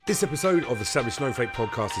This episode of the Savage Snowflake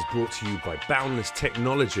podcast is brought to you by Boundless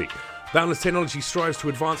Technology. Boundless Technology strives to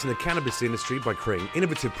advance in the cannabis industry by creating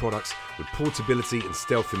innovative products with portability and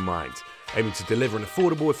stealth in mind. Aiming to deliver an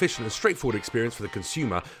affordable, efficient and straightforward experience for the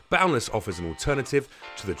consumer, Boundless offers an alternative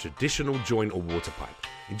to the traditional joint or water pipe.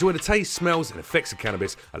 Enjoy the taste, smells and effects of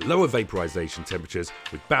cannabis at lower vaporization temperatures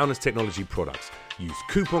with Boundless Technology products. Use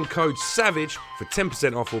coupon code SAVAGE for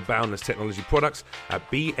 10% off all Boundless Technology products at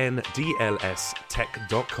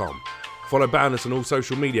bndlstech.com. Follow Boundless on all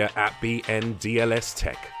social media at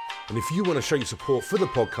bndlstech. And if you want to show your support for the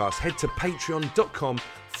podcast, head to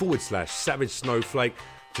patreon.com/Savage Snowflake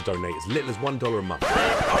to donate as little as $1 a month.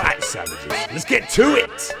 All right, savages, let's get to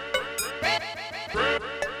it.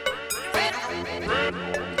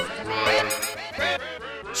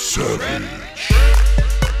 Savage.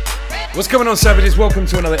 What's going on, Savages? Welcome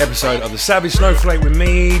to another episode of the Savage Snowflake with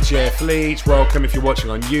me, Jeff Leach. Welcome if you're watching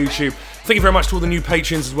on YouTube. Thank you very much to all the new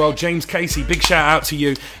patrons as well. James Casey, big shout out to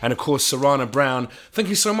you. And of course, Sarana Brown. Thank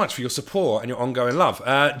you so much for your support and your ongoing love.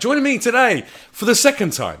 Joining me today for the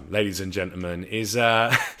second time, ladies and gentlemen, is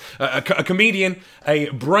a comedian, a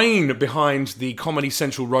brain behind the Comedy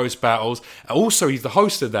Central Roast Battles. Also, he's the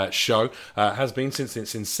host of that show, has been since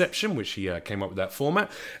its inception, which he came up with that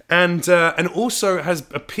format. And also has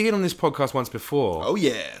appeared on this podcast once before. Oh,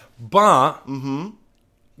 yeah. But...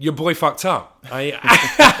 your boy fucked up.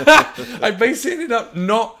 I basically ended up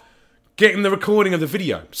not getting the recording of the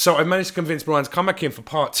video. So I managed to convince Brian to come back in for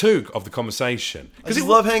part 2 of the conversation. Because I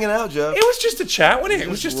love hanging out, Jeff. It was just a chat, wasn't it? It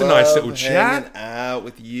was just a nice little chat. Hanging out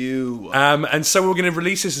with you. And so we're going to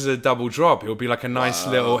release this as a double drop. It'll be like a nice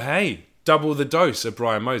little, hey, double the dose of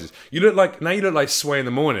Brian Moses. You look like Sway in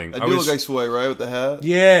the morning. I do look like Sway, right, with the hat?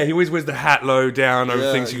 Yeah, he always wears the hat low down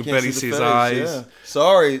over things. You can barely see his eyes. Yeah.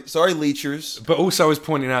 Sorry, leechers. But also I was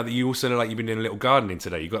pointing out that you also look like you've been doing a little gardening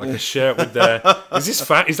today. You got like a shirt with the...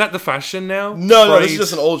 Is that the fashion now? No, this is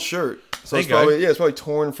just an old shirt. So it's there probably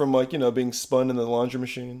torn from being spun in the laundry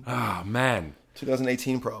machine. Oh, man.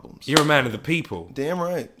 2018 problems. You're a man of the people. Damn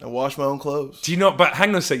right. I wash my own clothes. Do you not? But hang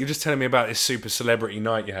on a sec. You're just telling me about this super celebrity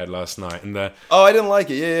night you had last night, and Oh, I didn't like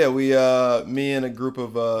it. Yeah. We, me and a group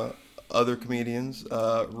of other comedians.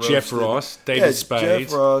 Jeff Ross, David Spade.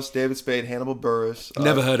 Jeff Ross, David Spade, Hannibal Buress.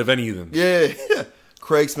 Never heard of any of them. Yeah.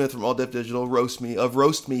 Craig Smith from All Def Digital, Roast Me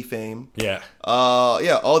fame. Yeah.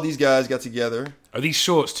 All these guys got together. Are these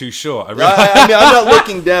shorts too short? I mean, I'm not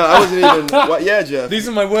looking down. I wasn't even... Yeah, Jeff. These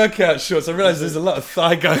are my workout shorts. I realize there's a lot of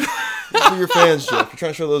thigh going. These are your fans, Jeff. You're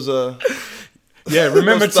trying to show those... Yeah,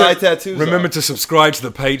 remember thigh tattoos. Remember to subscribe to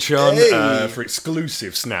the Patreon for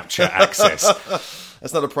exclusive Snapchat access.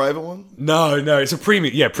 That's not a private one? No, it's a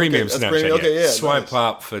premium. Yeah, premium Snapchat. Premium. Okay, yeah. Swipe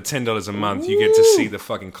up for $10 a month. You get to see the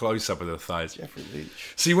fucking close up of the thighs. Jeffrey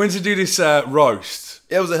Leach. So you went to do this roast.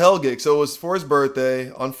 Yeah, it was a hell gig. So it was for his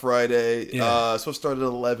birthday on Friday. Yeah. So it started at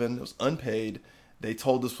 11. It was unpaid. They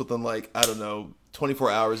told us within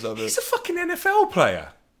 24 hours of it. He's a fucking NFL player.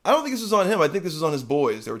 I don't think this was on him. I think this was on his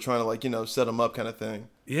boys. They were trying to set him up kind of thing.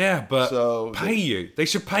 Yeah, but pay you. They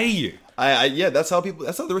should pay you. That's how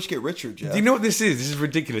the rich get richer, Jeff. Do you know what this is? This is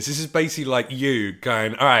ridiculous. This is basically like you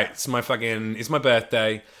going, all right, it's my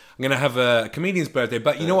birthday. I'm going to have a comedian's birthday.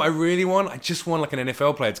 But you know what I really want? I just want like an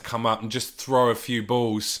NFL player to come up and just throw a few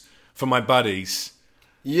balls for my buddies.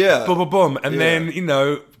 Yeah. Boom, boom, boom. And then,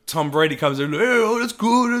 Tom Brady comes in, hey, oh, that's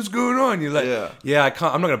good. What's going on? You're like, yeah,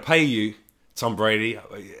 I'm not going to pay you, Tom Brady.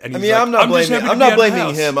 And he's I'm not blaming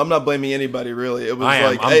him. I'm not blaming anybody, really. It was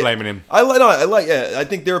I'm blaming him. I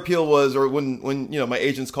think their appeal was, or when my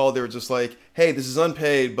agents called, they were just like, hey, this is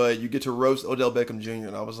unpaid, but you get to roast Odell Beckham Jr.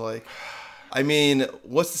 And I was like, I mean,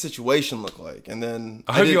 what's the situation look like? And then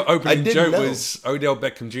I hope your opening joke was Odell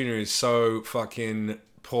Beckham Jr. is so fucking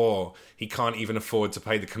poor, he can't even afford to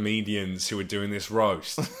pay the comedians who are doing this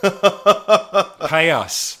roast. Pay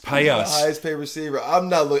us. The highest paid receiver. I'm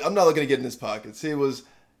not looking to get in his pockets. He was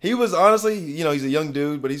honestly, he's a young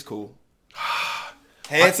dude, but he's cool.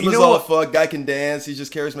 Handsome as all fuck. Guy can dance. He's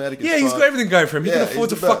just charismatic as fuck. He's got everything going for him. He can afford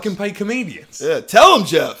to fucking pay comedians. Yeah, tell him,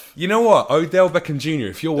 Jeff. You know what? Odell Beckham Jr.,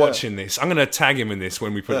 if you're watching this, I'm going to tag him in this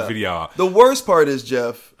when we put the video up. The worst part is,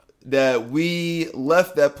 Jeff, that we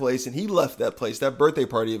left that place and he left that place, that birthday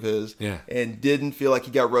party of his, and didn't feel like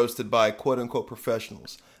he got roasted by quote-unquote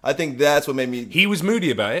professionals. I think that's what made me... He was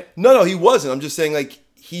moody about it. No, he wasn't. I'm just saying,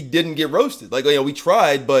 he didn't get roasted. We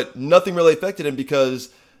tried, but nothing really affected him because...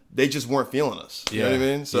 they just weren't feeling us. You know what I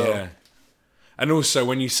mean? So, And also,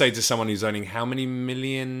 when you say to someone who's earning how many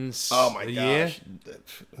millions a year?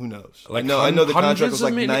 Who knows? Like I know the contract hundreds was of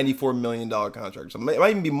like million- $94 million contract. So it might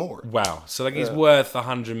even be more. Wow. So like he's worth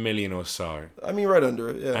 100 million or so. I mean, right under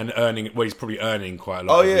it, yeah. And he's probably earning quite a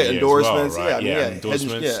lot. Oh, yeah, every year endorsements. as well, right?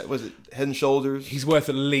 Endorsements. Was it Head and Shoulders? He's worth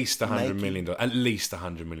at least $100 Nike. million. At least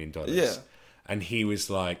 $100 million. Yeah. And he was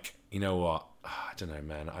like, you know what? I don't know,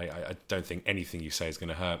 man. I don't think anything you say is going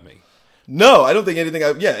to hurt me. No, I don't think anything.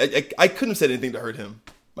 I couldn't have said anything to hurt him.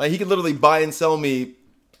 Like, he could literally buy and sell me,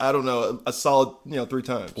 I don't know, a solid 3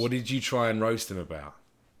 times. What did you try and roast him about?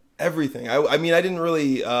 Everything. I mean, I didn't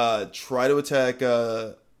really try to attack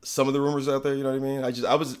some of the rumors out there. You know what I mean?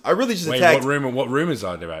 I really just attacked. What rumors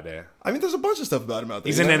are there out there? I mean, there's a bunch of stuff about him out there.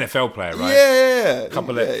 He's an NFL player, right? Yeah.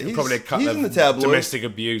 He's in the tabloids. Domestic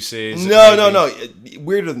abuses. No.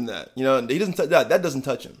 Weirder than that. He doesn't. That doesn't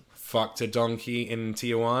touch him. Fucked a donkey in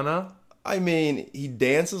Tijuana. I mean, he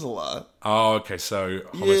dances a lot. Oh, okay, so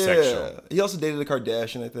homosexual. Yeah. He also dated a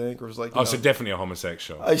Kardashian, I think, or was like. So definitely a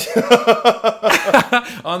homosexual. Yeah.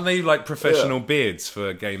 Aren't they like professional beards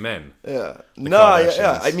for gay men? Yeah.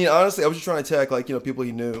 Kardashians. I mean, honestly, I was just trying to attack people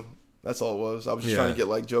he knew. That's all it was. I was just trying to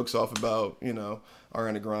get jokes off about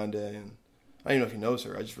Ariana Grande, and I don't even know if he knows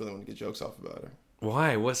her. I just really want to get jokes off about her.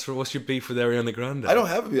 Why? What's your beef with Ariana Grande? I don't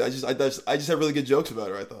have a beef. I just have really good jokes about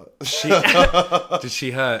her. I thought. Did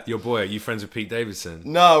she hurt your boy? Are you friends with Pete Davidson?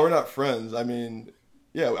 No, we're not friends. I mean,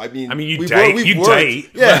 yeah. I mean, you date. You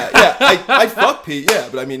date. Yeah. I fuck Pete. Yeah,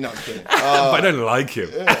 but I mean, no, I'm kidding. But I don't like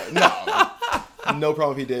him. No problem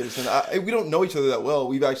with Pete Davidson. We don't know each other that well.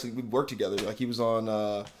 We've worked together. Like, he was on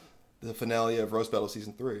the finale of Roast Battle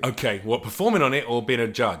Season 3. Okay, what, performing on it or being a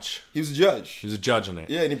judge? He was a judge. He was a judge on it.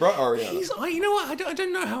 Yeah, and he brought Ariana. You know what? I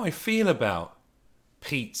don't know how I feel about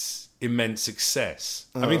Pete's immense success.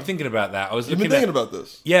 I've been thinking about that. You've been thinking about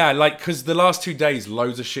this? Yeah, because the last 2 days,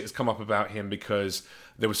 loads of shit has come up about him because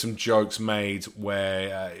there were some jokes made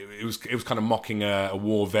where it was kind of mocking a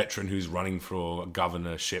war veteran who's running for a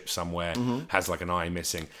governorship somewhere, has like an eye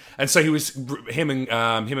missing, and so him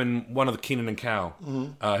and one of the Keenan and Cal,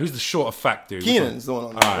 who's the shorter fat dude. Keenan's the one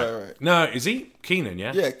on there, right. No, is he Keenan?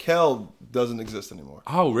 Yeah. Yeah, Cal doesn't exist anymore.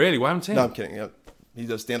 Oh, really? What happened to him? No, I'm kidding. Yeah. He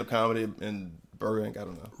does stand-up comedy in Burbank. I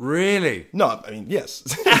don't know. Really? No, I mean, yes.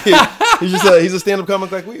 he's a stand-up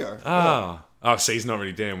comic like we are. Oh, so he's not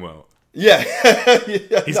really doing well. Yeah.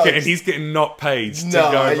 He's getting not paid to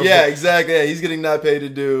no, go. Yeah, exactly. Yeah, he's getting not paid to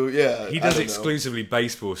do. Yeah, he does exclusively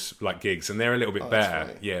baseball like gigs, and they're a little bit better.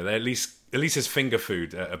 Funny. Yeah, they're at least there's finger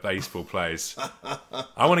food at a baseball place.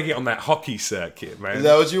 I want to get on that hockey circuit, man. Is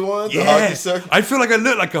that what you want? Yeah, the hockey circuit? I feel like I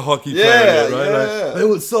look like a hockey player, right? Yeah. Like, hey,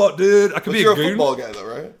 what's up, dude? I could be you're a goon. football guy, though,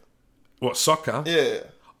 right? What, soccer? Yeah.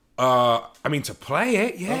 I mean, to play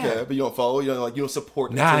it, yeah. Okay, but you don't follow? You don't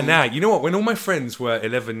support? Nah. You know what? When all my friends were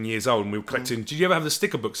 11 years old and we were collecting... Did you ever have the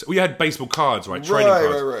sticker books? We had baseball cards, right? Trading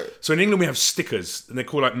cards. Right. So in England, we have stickers, and they're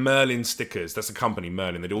called like Merlin stickers. That's a company,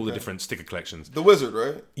 Merlin. They do all the different sticker collections. The Wizard,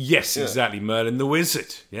 right? Yes, exactly. Merlin the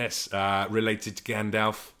Wizard. Yes. Related to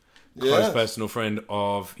Gandalf. Close personal friend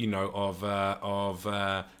of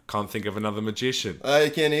can't think of another magician. I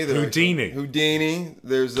can't either. Houdini.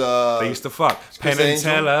 There's they used to fuck. Chris Penn and Angel.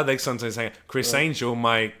 Teller. They sometimes say Chris Angel,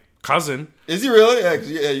 my cousin. Is he really? Yeah,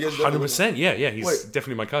 you guys 100%. Yeah. He's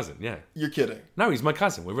definitely my cousin. Yeah. You're kidding? No, he's my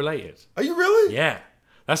cousin. We're related. Are you really? Yeah.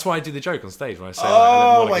 That's why I do the joke on stage when I say.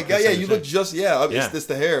 Oh my god! Yeah, you look just It's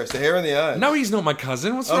the hair. It's the hair in the eyes. No, he's not my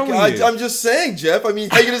cousin. What's wrong with you? I'm just saying, Jeff. I mean,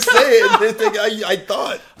 how you gonna say it? I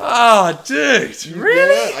thought. Ah, dude,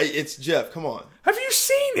 really? Yeah, it's Jeff. Come on. Have you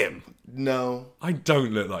seen him? No. I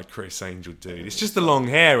don't look like Chris Angel, dude. It's just the long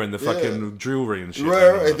hair and the fucking jewelry and shit.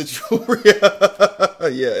 Right. The jewelry.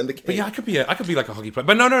 Yeah, and the cake. But yeah, I could be like a hockey player.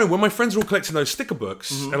 But no. When my friends were all collecting those sticker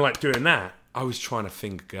books and like doing that, I was trying to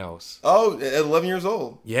finger girls. Oh, at 11 years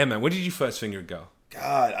old. Yeah, man. When did you first finger a girl?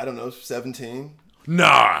 God, I don't know. 17.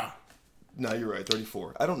 Nah. No, you're right.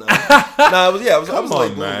 34. I don't know. I was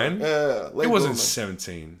late man. Yeah, late it wasn't bloomer.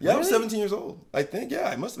 17. Yeah, I was 17 years old. I think. Yeah,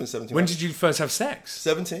 I must have been 17. When did you first have sex?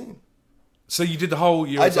 17. So you did the whole...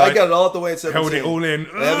 I got it all at the way at 17. Held it all in.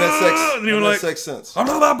 I haven't had sex. And you were like... sex since.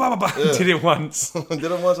 Did it once. Did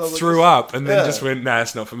it once. I was threw up and then just went, nah,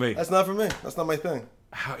 it's not for me. That's not for me. That's not my thing.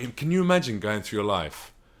 Can you imagine going through your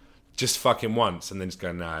life just fucking once and then just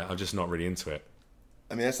going, nah, I'm just not really into it?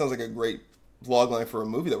 I mean, that sounds like a great vlog line for a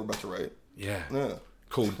movie that we're about to write. Yeah.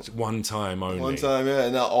 Called One Time Only. One time, yeah.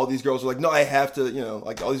 And now all these girls are like, no, I have to,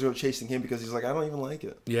 like all these girls are chasing him because he's like, I don't even like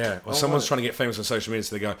it. Yeah. Or someone's trying to get famous on social media,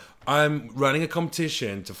 so they go, I'm running a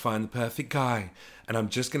competition to find the perfect guy, and I'm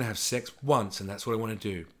just going to have sex once, and that's what I want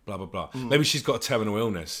to do. Blah, blah, blah. Maybe she's got a terminal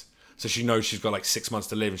illness, so she knows she's got like 6 months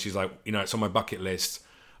to live, and she's like, it's on my bucket list.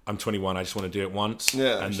 I'm 21. I just want to do it once.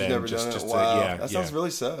 Yeah, and she's then never just, done it. just Wow, yeah, that sounds really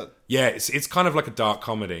sad. yeah. It's kind of like a dark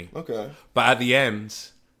comedy. Okay. But at the end,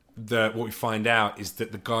 what we find out is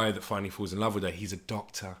that the guy that finally falls in love with her, he's a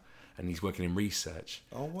doctor and he's working in research.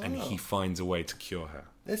 Oh, wow. And he finds a way to cure her.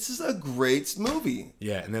 This is a great movie.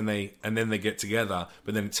 Yeah, and then they get together,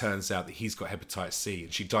 but then it turns out that he's got hepatitis C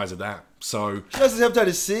and she dies of that. So She has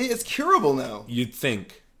hepatitis C. It's curable now. you'd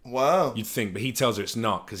think, Wow. but he tells her it's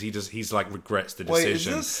not because he's like regrets the Wait,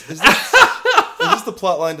 decision. is this the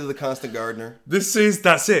plot line to The Constant Gardener? That's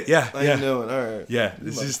it. Yeah, I yeah. know it. All right. Yeah, You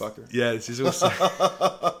this is motherfucker.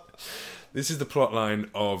 also this is the plot line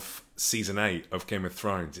of season 8 of Game of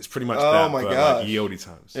Thrones. It's pretty much Oh that, my but gosh. like ye olde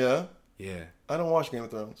times. Yeah. Yeah. I don't watch Game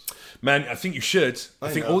of Thrones. Man, I think you should. I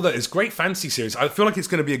think know. all that is great fantasy series. I feel like it's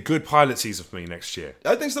going to be a good pilot season for me next year.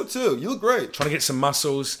 I think so too. You look great. Trying to get some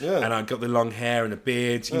muscles, Yeah. and I got the long hair and the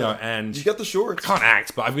beard, you know, and You got the shorts. I can't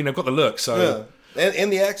act, but I mean, I've got the look. So, Yeah.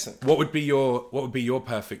 And the accent. what would be your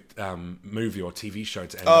perfect movie or TV show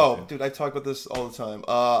to end Oh, up in? dude, I talk about this all the time.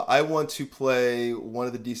 I want to play one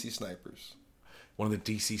of the DC snipers. One of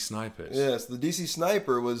the DC snipers. Yes, the DC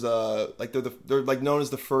sniper was like they're like known as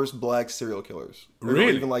the first black serial killers. Or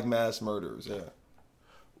Really? even like mass murderers. Yeah.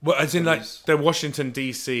 Well, as in like the Washington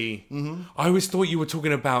DC. Mm-hmm. I always thought you were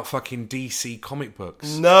talking about fucking DC comic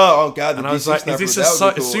books. No, oh god, the And DC I was like, sniper, is that this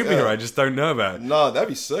would a be cool. superhero Yeah. I just don't know about? No, that'd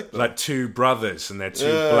be sick. Though. Like two brothers and they're two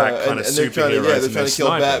Yeah, black kind of and they're superheroes. trying to- yeah, they're and trying to kill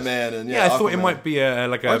snipers. Batman and, I thought it Aquaman. might be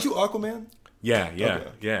like a. Aren't you Aquaman? Yeah. Okay.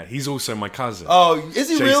 Yeah. He's also my cousin. Oh, is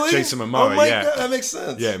he really? Jason Momoa, Oh my yeah. god, that makes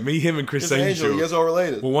sense. Yeah, me, him, and Chris He's an angel. You guys are all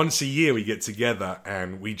related. Well, once a year we get together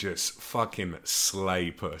and we just fucking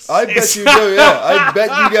slay puss. I bet you do, yeah. I bet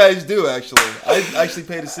you guys do, actually. I'd actually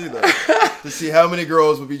pay to see that. To see how many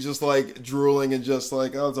girls would be just like drooling and just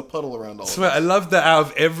like, oh, there's a puddle around all of Swear, us. I love that out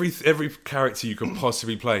of every character you could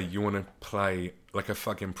possibly play, you want to play like a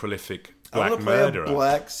fucking prolific I black want to play murderer. a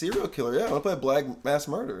black serial killer, yeah. I want to play a black mass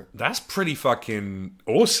murderer. That's pretty fucking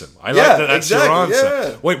awesome. I Yeah, like that. That's your exactly, answer.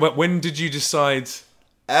 yeah. Wait, but when did you decide?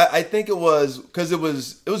 I think it was because it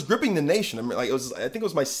was gripping the nation. I mean, like I think it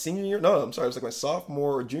was my senior year. No, I'm sorry, it was like my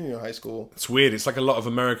sophomore or junior year in high school. It's weird. It's like a lot of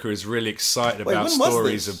America is really excited Wait, about when was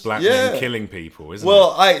stories this? of black Yeah. men killing people, isn't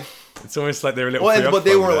Well, it? It's almost like they're a little. but they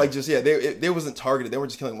preoccupied weren't with like it. just they wasn't targeted. They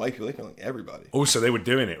weren't just killing white people. They were killing everybody. Also, they were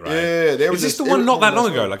doing it right. Yeah, they were. Is this just, the they one were not that killing long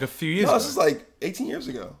us ago? all. Like a few years No, ago? this is like 18 years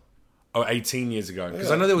ago. Oh, 18 years ago. Because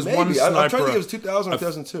Yeah. I know there was Maybe. one sniper. I'm trying to think it was 2000 or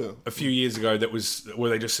 2002. A few years ago, that was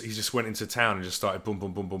where he just went into town and just started boom,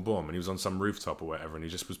 boom, boom, boom, boom, and he was on some rooftop or whatever, and he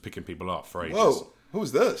just was picking people up for ages. Whoa,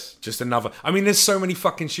 who's this? Just another. I mean, there's so many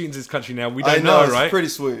fucking shootings in this country now. We I don't know, know, it's right? pretty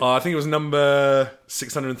sweet. I think it was number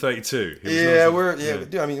 632. It was Yeah, number-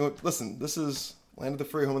 dude. I mean, listen, this is land of the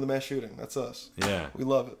free, home of the mass shooting. That's us. Yeah. We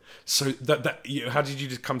love it. So how did you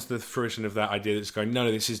just come to the fruition of that idea? That's going,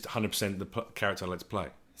 no, this is 100% the character I'd like to play.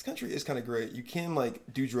 This country is kind of great. You can like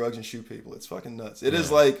do drugs and shoot people. It's fucking nuts. It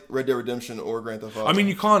is like Red Dead Redemption or Grand Theft Auto. I mean,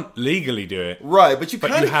 you can't legally do it, right, but you but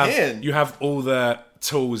kind you of have can. you have all the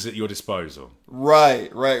tools at your disposal,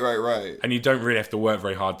 Right. and you don't really have to work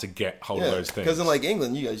very hard to get hold of Yeah, those things. because in like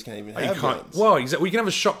England, you guys can't even You have can't. guns. Well, exactly. You can have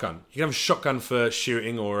a shotgun. You can have a shotgun for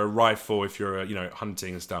shooting, or a rifle if you're,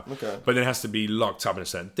 hunting and stuff. Okay. But it has to be locked up in a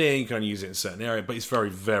certain thing. You can only use it in a certain area. But it's very,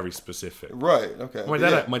 very specific. Right. Okay. My But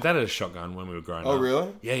dad, yeah. my dad had a shotgun when we were growing up. Oh,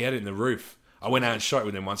 really? Yeah, he had it in the roof. I went out and shot it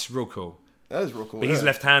with him once. It's real cool. That is real cool. But he's yeah.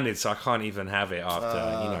 left-handed, so I can't even have it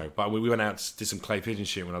after, But we went out and did some clay pigeon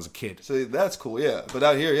shooting when I was a kid. So that's cool. Yeah. But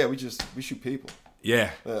out here, yeah, we shoot people. Yeah.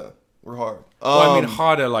 Yeah. We're hard. Well, I mean,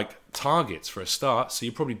 harder like targets for a start. So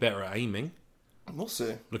you're probably better at aiming, We'll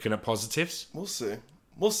see. looking at positives. We'll see.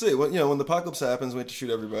 We'll see. When the apocalypse happens, we have to shoot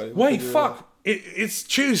everybody. Wait, figure it fuck! out. It's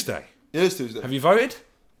Tuesday. It is Tuesday. Have you voted?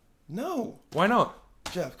 No, Why not?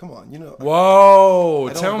 Jeff, come on. Whoa!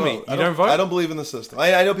 I don't Tell me, vote. you don't vote? I don't believe in the system.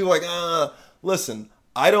 I know people are like, listen,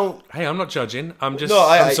 I don't. Hey, I'm not judging. I'm just. No,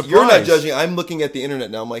 I'm surprised. you're not judging. I'm looking at the internet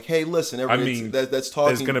now. I'm like, hey, listen, I everybody mean, that's talking.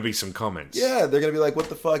 there's going to be some comments. Yeah, they're gonna be like, "What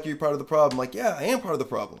the fuck? You're part of the problem." I'm like, yeah, I am part of the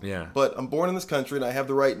problem. Yeah. But I'm born in this country, and I have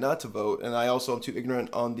the right not to vote, and I also am too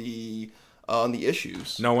ignorant on the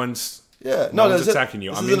issues. No one's. Yeah, No no, one's this attacking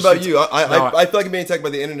you. This I isn't mean, about shit- you. No, I feel like I'm being attacked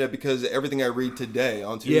by the internet because everything I read today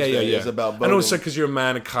on Yeah, Tuesday is about voting. And also because you're a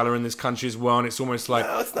man of color in this country as well, and it's almost like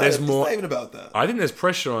No, it's not, there's it's more. not even about that. I think there's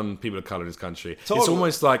pressure on people of color in this country. It's Totally.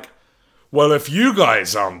 almost like, well, if you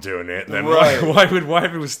guys aren't doing it, then Right. why would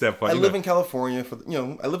white people step up? I live in California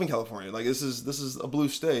I live in California. Like this is a blue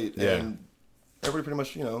state, Yeah. and everybody pretty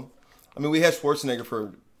much I mean, we had Schwarzenegger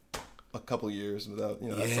for a couple of years without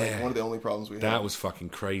that's like Yeah. one of the only problems we had. That was fucking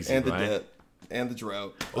crazy, and the right? debt and the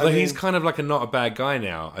drought. Although I mean, he's kind of like not a bad guy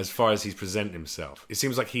now, as far as he's presenting himself. It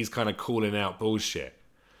seems like he's kind of calling out bullshit.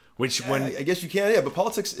 Which when I guess you can, yeah. But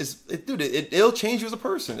politics it'll change you as a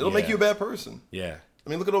person. It'll make you a bad person. Yeah. I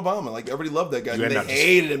mean, look at Obama. Like, everybody loved that guy. You And end they up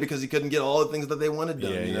hated him because he couldn't get all the things that they wanted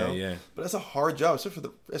done. Yeah, you know? yeah. But that's a hard job,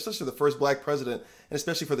 especially for the first black president, and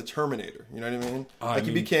especially for the Terminator. You know what I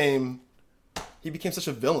mean? He became such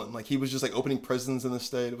a villain. Like, he was just like opening prisons in the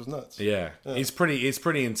state. It was nuts. Yeah. It's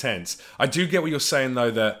pretty intense. I do get what you're saying though,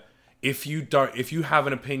 that if you have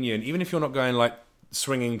an opinion, even if you're not going like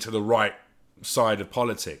swinging to the right side of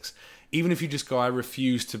politics, even if you just go, I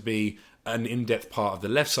refuse to be an in-depth part of the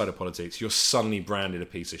left side of politics, you're suddenly branded a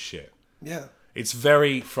piece of shit. Yeah. It's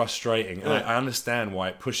very frustrating, and I understand why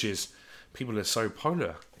it pushes people are so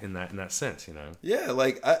polar in that sense, you know. Yeah,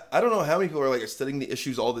 like I don't know how many people are like studying the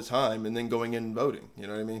issues all the time and then going in and voting. You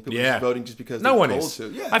know what I mean? People just voting just because no they're one told is. to.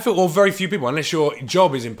 Yeah. I feel very few people, unless your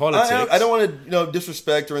job is in politics. I don't want to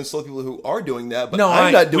disrespect or insult people who are doing that, but No,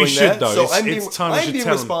 I'm not doing we should, that. though. So It's time we I'm should being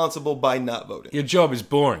tell them. responsible by not voting. Your job is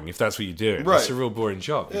boring if that's what you're doing. Right. It's a real boring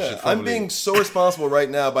job. You Yeah, should probably- I'm being so responsible right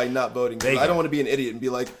now by not voting. There you I don't go. want to be an idiot and be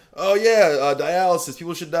like, oh yeah, dialysis,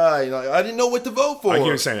 people should die. You know, I didn't know what to vote for. I get what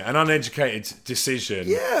you're saying. An uneducated decision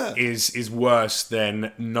Yeah. is worse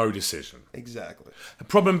than no decision. Exactly. The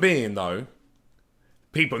problem being, though,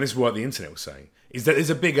 people, and this is what the internet will say, is that there's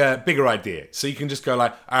a bigger idea. So you can just go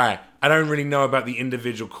like, all right, I don't really know about the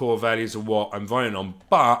individual core values of what I'm voting on,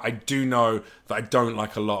 but I do know that I don't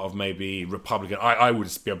like a lot of maybe Republican. I would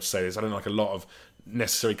be able to say this. I don't like a lot of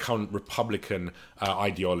necessary current Republican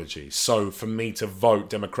ideology. So for me to vote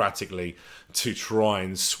democratically to try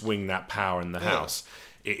and swing that power in the House,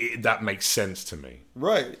 that makes sense to me.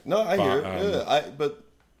 Right. No, I hear it. Yeah, but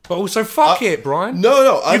also, fuck it, Brian.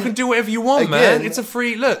 No, you can do whatever you want, man. It's a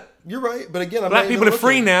free look. You're right, but again, I'm Black not people even are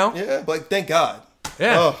free looking. now. Yeah, but thank God.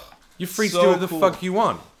 Yeah, Oh, you're free to so do what the cool. fuck you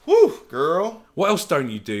want. Whew, girl. What else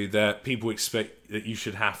don't you do that people expect that you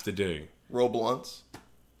should have to do? Roll blunts.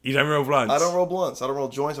 You don't roll blunts. I don't roll blunts. I don't roll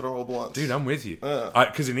joints. I don't roll blunts. Dude, I'm with you. Yeah.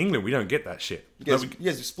 Because in England we don't get that shit. You guys do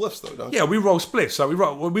spliffs though, don't you? Yeah, we roll spliffs. So we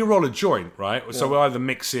roll a joint, right? So we'll either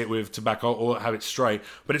mix it with tobacco or have it straight.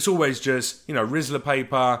 But it's always just, Rizzler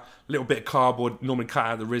paper, little bit of cardboard, normally cut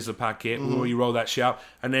out the Rizzler packet, or you roll that shit up,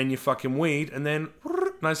 and then you fucking weed, and then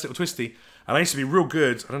nice little twisty. And I used to be real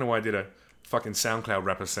good. I don't know why I did a fucking SoundCloud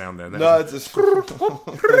rapper sound there. No, it's just...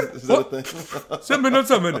 Is that a thing?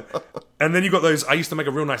 Something. And then you got those. I used to make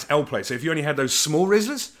a real nice L plate. So if you only had those small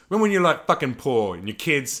Rizzlers, remember when you're like fucking poor and you're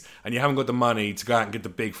kids and you haven't got the money to go out and get the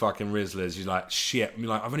big fucking Rizzlers, you're like, shit. You're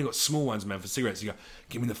like, I've only got small ones, man, for cigarettes. You go,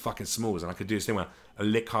 give me the fucking smalls. And I could do this thing where I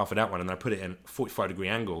lick half of that one and then I put it in a 45-degree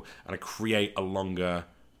angle and I create a longer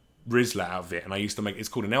Rizzler out of it, and I used to make it's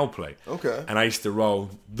called an L plate. Okay. And I used to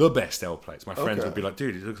roll the best L plates. My friends Okay. would be like,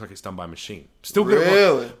 "Dude, it looks like it's done by a machine." Still good.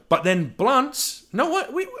 Really? But then blunts. No,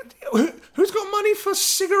 what? Who's got money for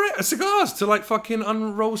cigars to like fucking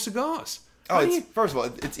unroll cigars? Oh, first of all,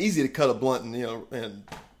 it's easy to cut a blunt, and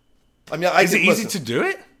I mean, Is it easy to do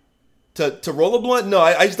it? to roll a blunt? No,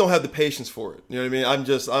 I just don't have the patience for it. You know what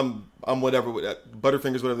I mean? I'm whatever with that.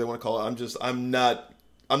 Butterfingers, whatever they want to call it.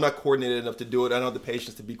 I'm not coordinated enough to do it. I don't have the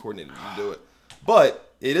patience to be coordinated to do it.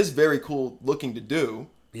 But it is very cool looking to do.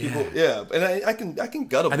 People, and I can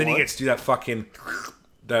gut a blunt. And then he gets to do that fucking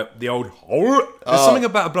the old. There's something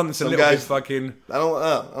about a blunt that's a little bit fucking. I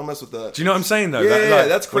don't mess with that. Do you know what I'm saying though? Yeah,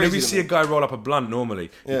 that's crazy. Whenever you to see me. a guy roll up a blunt, normally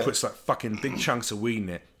he Yeah. puts like fucking big chunks of weed in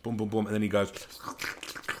it, boom, boom, boom, and then he goes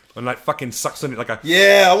and like fucking sucks on it like a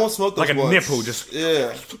I won't smoke those like a blunts. nipple, just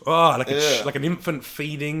like an infant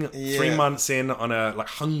feeding 3 months in on a like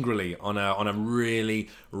hungrily on a really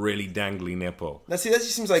really dangly nipple. Now, see, that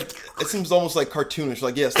just seems almost like cartoonish.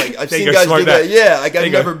 Like, yes, like I've There you seen go, guys smoke do that. that. Yeah, like There I've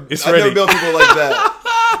you go. never It's been ready. with people like that.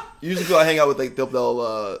 Usually, people I hang out with, like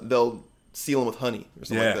they'll seal them with honey or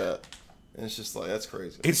something like Yeah. that. And it's just like, that's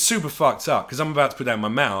crazy. It's super fucked up because I'm about to put that in my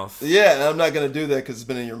mouth. Yeah, and I'm not gonna do that because it's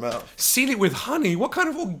been in your mouth. Seal it with honey. What kind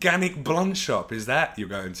of organic blunt shop is that you're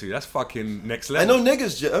going to? That's fucking next I level. know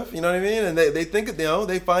niggas, Jeff. You know what I mean? And they think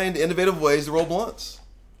they find innovative ways to roll blunts.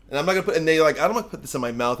 And I'm not gonna I'm not gonna put this in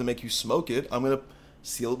my mouth and make you smoke it. I'm gonna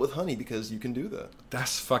seal it with honey because you can do that.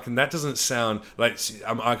 That doesn't sound like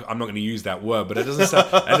I'm not going to use that word, but it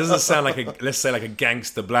doesn't sound like a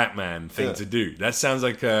gangster black man thing to do. That sounds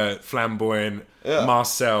like a flamboyant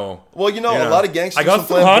Marcel. Well, a lot of gangsters. I got are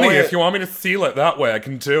some honey. flamboyant. If you want me to seal it that way, I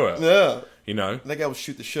can do it. Yeah. You know, That guy will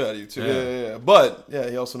shoot the shit out of you too. Yeah. But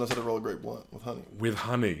he also knows how to roll a great blunt with honey. with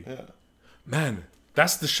honey. Yeah. Man,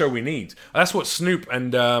 that's the show we need. That's what Snoop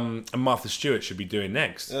and Martha Stewart should be doing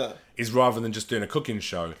next. Yeah. Is rather than just doing a cooking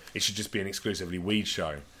show, it should just be an exclusively weed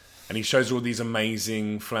show. And he shows all these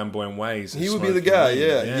amazing flamboyant ways. of He would be the smoking guy. weed.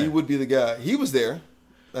 Yeah, he would be the guy. He was there.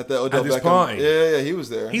 At the Odell this Beckham party. Yeah, he was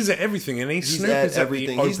there. He's at everything, and He's Snoop at is at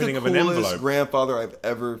everything. the He's the opening of coolest an envelope. grandfather I've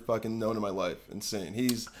ever fucking known in my life. Insane.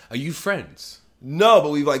 Are you friends? No,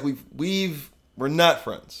 but we're not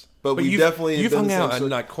friends. But we definitely you've been hung the same out sort- at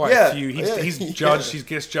like quite a few. He's yeah. judged. He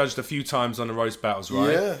gets judged a few times on the roast battles,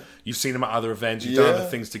 right? Yeah. You've seen him at other events. You've done other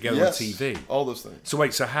things together Yes. on TV. All those things. So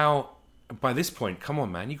wait, so how? By this point, come on,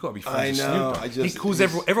 man, you got to be friends with I know, Snoop Dogg. I He just- calls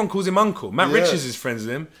he's- everyone calls him Uncle. Matt Yeah. Richards is friends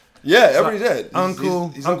with him. Yeah, every like, day.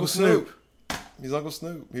 He's Uncle Snoop. He's Uncle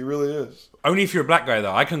Snoop. He really is. Only if you're a black guy,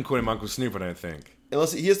 though. I couldn't call him Uncle Snoop. I don't think.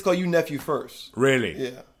 Unless he has to call you nephew first. Really?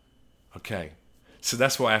 Yeah. Okay. So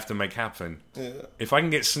that's what I have to make happen. Yeah. If I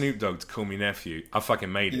can get Snoop Dogg to call me nephew, I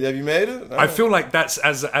fucking made it. Have you made it? I feel like that's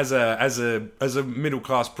as a middle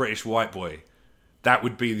class British white boy, that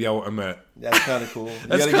would be the ultimate. That's kind of cool.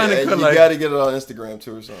 That's kinda cool, You like- got to get it on Instagram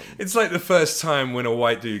too or something. It's like the first time when a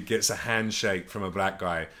white dude gets a handshake from a black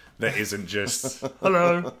guy that isn't just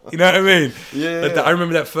hello. You know what I mean? Yeah. Like I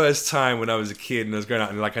remember that first time when I was a kid and I was going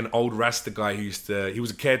out and like an old Rasta guy who he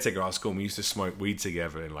was a caretaker at our school and we used to smoke weed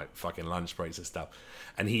together in like fucking lunch breaks and stuff.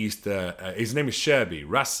 And he used to, his name is Sherby,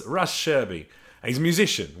 Russ Sherby. And he's a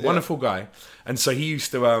musician, wonderful guy. And so he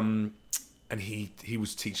used to, and he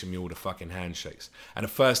was teaching me all the fucking handshakes. And the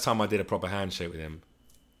first time I did a proper handshake with him,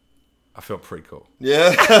 I felt pretty cool.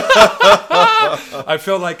 Yeah. I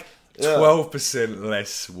felt like 12%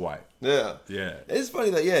 less white. Yeah. Yeah. It's funny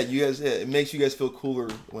that you guys it makes you guys feel cooler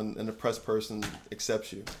when an oppressed person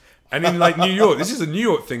accepts you. And in like New York, this is a New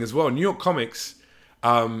York thing as well. New York comics,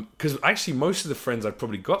 because actually most of the friends I've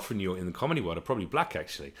probably got from New York in the comedy world are probably black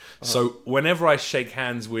actually. So whenever I shake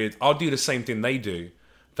hands with, I'll do the same thing they do.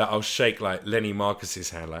 That I'll shake like Lenny Marcus's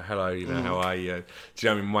hand, like hello, you know, how are you? Do you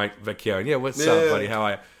know what I mean? Mike Vecchio, and what's up, buddy? How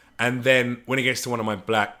are you? And then when it gets to one of my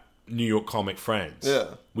black New York comic friends,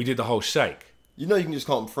 we did the whole shake. You know you can just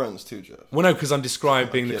call them friends too, Jeff. Well, no, because I'm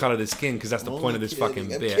describing the colour of the skin, because that's the point of this fucking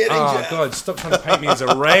bit. kidding, Oh, Jeff. God, stop trying to paint me as a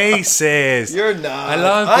racist. You're not. I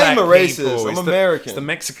love black I'm a racist. people. I'm It's American. the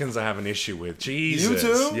Mexicans I have an issue with. Jesus.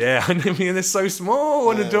 You too? Yeah, I mean, they're so small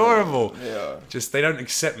and adorable. Yeah. Just, they don't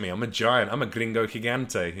accept me. I'm a giant. I'm a gringo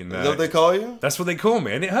gigante. You know? Is that what they call you? That's what they call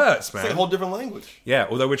me, and it hurts, man. It's like a whole different language. Yeah,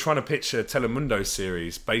 although we're trying to pitch a Telemundo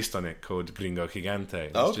series based on it called Gringo Gigante.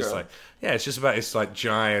 It's just like, it's just about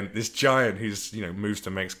this giant who's, moves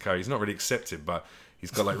to Mexico. He's not really accepted, but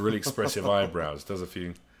he's got like really expressive eyebrows. Does a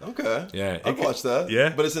few. Okay. Yeah, I've watched that.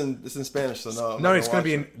 Yeah, but it's in Spanish, so no. No, it's going to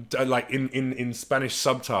be in Spanish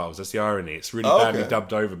subtitles. That's the irony. It's really badly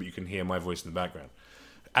dubbed over, but you can hear my voice in the background.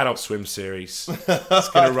 Adult Swim series. It's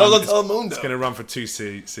going to run. It's going to run for 2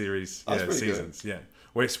 series. That's seasons. Good. Yeah.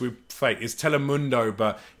 Well, it's fake. It's Telemundo,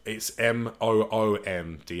 but it's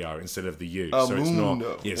Moomdr instead of the U. So it's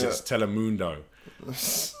not. Yes, it's Telemundo.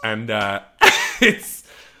 And it's.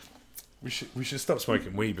 We should stop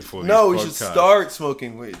smoking weed before. No, we should start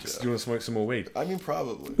smoking weed. Jeff. Do you want to smoke some more weed? I mean,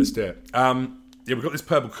 probably. Let's do it. Yeah, we've got this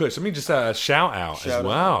Purple Kush. Let me just shout out as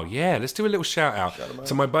well. Yeah, let's do a little shout out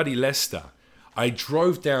to my buddy Lester. I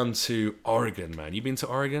drove down to Oregon, man. You been to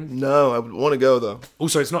Oregon? No, I would want to go though.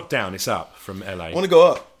 Also, it's not down; it's up from LA. I want to go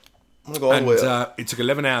up. I want to go all the way up. It took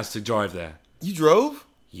 11 hours to drive there. You drove?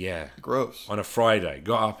 Yeah. Gross. On a Friday.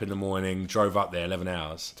 Got up in the morning, drove up there 11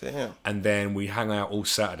 hours. Damn. And then we hung out all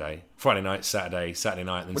Saturday. Friday night, Saturday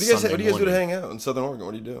night, and then What do you Sunday guys do to hang out in Southern Oregon?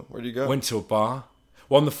 What do you do? Where do you go? Went to a bar.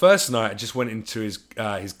 Well, on the first night, I just went into his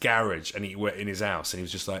garage and he went in his house and he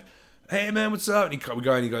was just like, hey man, what's up? And we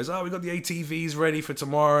go and he goes, oh, we got the ATVs ready for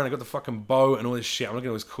tomorrow and I got the fucking boat and all this shit. I'm looking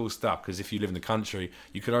at all this cool stuff because if you live in the country,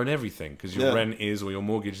 you could own everything because your rent is or your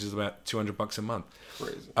mortgage is about $200 a month.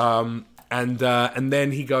 Crazy. And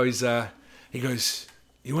then he goes,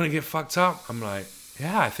 you want to get fucked up? I'm like,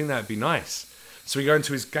 yeah, I think that'd be nice. So we go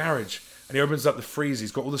into his garage and he opens up the freezer.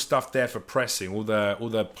 He's got all the stuff there for pressing, all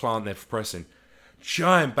the plant there for pressing.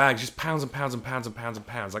 Giant bags, just pounds and pounds and pounds and pounds and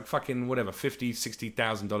pounds, like fucking whatever,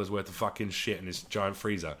 $50,000-$60,000 worth of fucking shit in this giant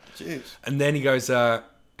freezer. Jeez. And then he goes, you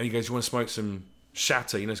want to smoke some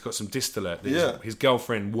shatter? He's got some distillate. His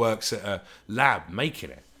girlfriend works at a lab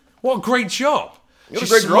making it. What a great job! You have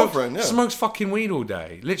a great girlfriend, yeah. Smokes fucking weed all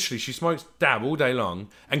day. Literally, she smokes dab all day long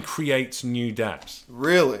and creates new dabs.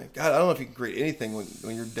 Really? God, I don't know if you can create anything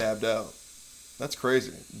when you're dabbed out. That's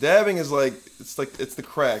crazy. Dabbing is it's the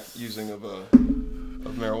crack using of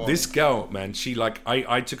marijuana. This girl, man, she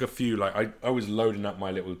I took a few I was loading up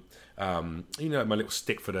my little my little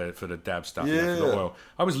stick for the dab stuff, for the oil.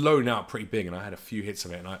 I was loading out pretty big and I had a few hits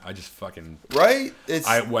of it and I just fucking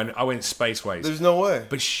I went space ways. There's no way.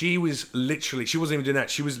 But she wasn't even doing that.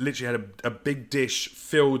 She was literally had a big dish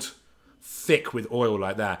filled thick with oil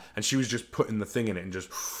like that, and she was just putting the thing in it and just.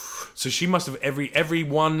 So she must have every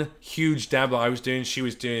one huge dab that I was doing, she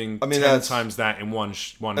was doing 10 times that in one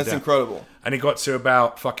That's dab. incredible. And it got to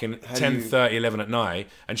about fucking 10:30, 11 at night,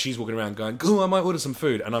 and she's walking around going, "Oh, I might order some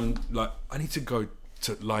food," and I'm like, I need to go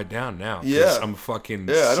to lie down now. Yeah, I'm fucking.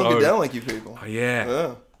 I don't get down like you people. Oh,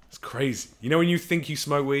 yeah, it's crazy. You know when you think you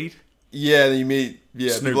smoke weed? Yeah, then you meet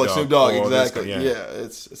people like Snoop Dogg. Exactly. Yeah,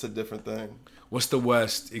 it's a different thing. What's the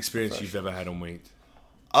worst experience you've ever had on weed?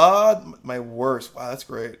 My worst. Wow, that's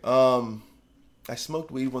great. I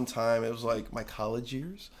smoked weed one time. It was like my college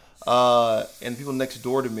years. And people next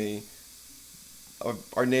door to me,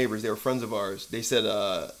 our neighbors, they were friends of ours. They said,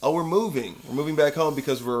 "Oh, we're moving back home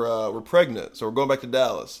because we're pregnant, so we're going back to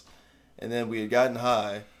Dallas." And then we had gotten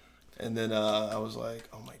high, and then I was like,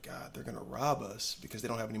 "Oh my God, they're gonna rob us because they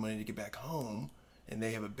don't have any money to get back home, and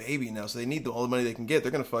they have a baby now, so they need all the money they can get.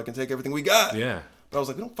 They're gonna fucking take everything we got." Yeah. But I was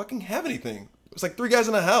like, we don't fucking have anything. It was like 3 guys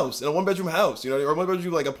in a house, in a 1-bedroom house, or a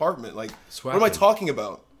 1-bedroom like apartment. Like, what am I talking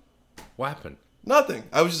about? What happened? Nothing.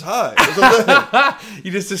 I was just high.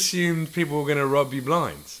 You just assumed people were going to rob you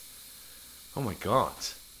blind. Oh my God.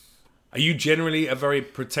 Are you generally a very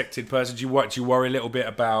protected person? Do you worry a little bit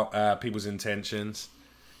about people's intentions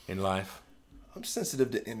in life? I'm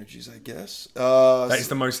sensitive to energies, I guess. That is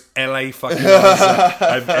the most LA fucking answer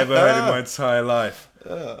I've ever heard in my entire life.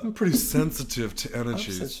 I'm pretty sensitive to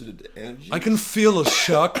energies. I'm sensitive to energies. I can feel a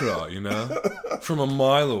chakra, from a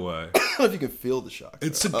mile away. I don't know if you can feel the chakra.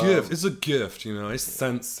 It's a gift. It's a gift, I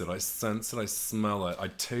sense it. I smell it. I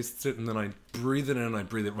taste it, and then I breathe it in and I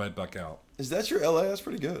breathe it right back out. Is that your LA? That's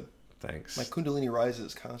pretty good. Thanks. My kundalini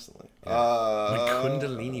rises constantly. Yeah. My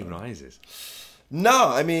kundalini rises. No,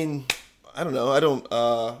 I mean, I don't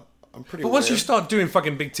know. I'm pretty. But once you start doing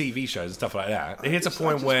fucking big TV shows and stuff like that, it hits a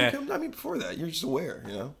point where. Before that, you're just aware,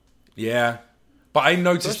 Yeah. But I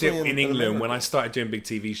noticed Especially it in England America. when I started doing big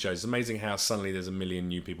TV shows. It's amazing how suddenly there's a million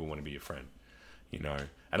new people who want to be your friend,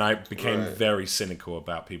 And I became very cynical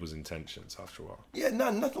about people's intentions after a while. Yeah,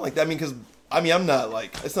 nothing like that. I'm not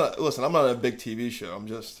like, it's not, listen, I'm not on a big TV show. I'm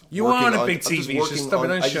just. You are on a big TV show. Stop it,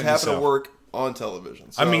 don't I just shut happen yourself. to work on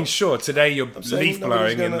television. So sure, today you're leaf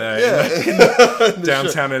blowing in the the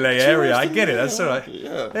downtown LA area. I get it. That's all right.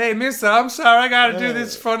 Yeah. Hey, mister, I'm sorry. I got to do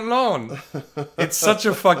this front lawn. It's such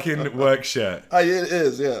a fucking work shirt. It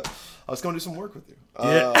is, yeah. I was going to do some work with you.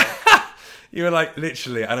 Yeah. You were like,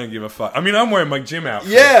 literally, I don't give a fuck. I'm wearing my gym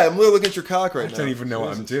outfit. Yeah, I'm literally looking at your cock right now. I don't even know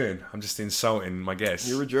what I'm doing. I'm just insulting my guests.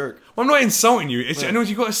 You're a jerk. Well, I'm not insulting you. I know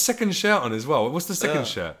you got a second shirt on as well. What's the second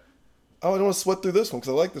shirt? Oh, I don't want to sweat through this one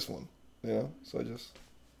because I like this one. So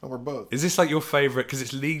I wear both. Is this like your favorite? Because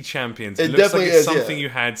it's League Champions. It looks definitely like it's is, something yeah. you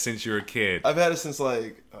had since you were a kid. I've had it since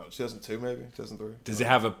 2002 maybe, 2003. Does it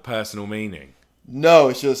have a personal meaning? No,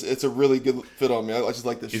 it's a really good fit on me. I just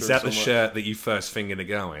like this shirt. Is that so the much. shirt that you first fingered a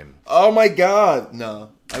girl in? Oh my God,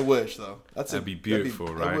 no. I wish though. That'd be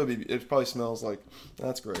beautiful, right? It would be. It probably smells like.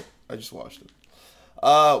 That's great. I just washed it.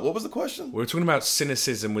 What was the question? We're talking about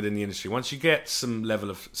cynicism within the industry. Once you get some level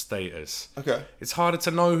of status, Okay. it's harder to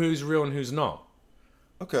know who's real and who's not.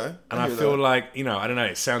 Okay. And I feel like, I don't know,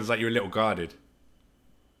 it sounds like you're a little guarded.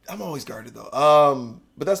 I'm always guarded though.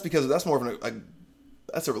 But that's because that's more of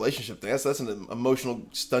that's a relationship thing. That's an emotional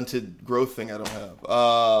stunted growth thing I don't have.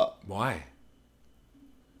 Why?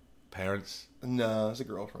 Parents? No, it's a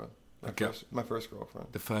girlfriend. My first girlfriend.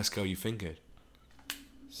 The first girl you fingered?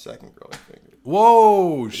 Second girl I fingered.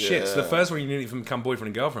 Whoa, shit. Yeah. So the first one you didn't even become boyfriend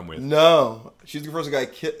and girlfriend with? No. She's the first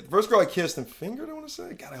girl I kissed and fingered, I want to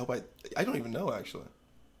say. God, I hope I don't even know, actually.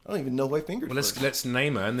 I don't even know who I fingered Well, first. let's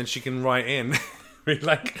name her and then she can write in.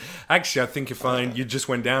 Like, actually, I think you're fine. You just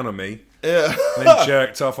went down on me. Yeah. And then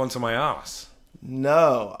jerked off onto my ass.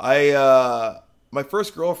 No. My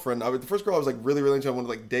first girlfriend, the first girl I was like really, really into, I wanted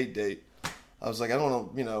to like date. I was like, I don't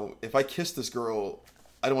want to, if I kiss this girl,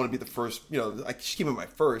 I don't want to be the first, she's keeping my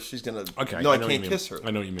first. She's going to, Okay. I can't kiss her.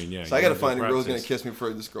 I know what you mean, yeah. So I got to find a girl who's going to kiss me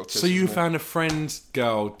before this girl kisses So you me. found a friend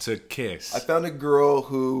girl to kiss? I found a girl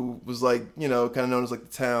who was like, kind of known as like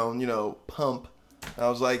the town, pump. And I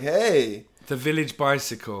was like, hey. The village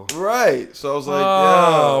bicycle. Right. So I was like,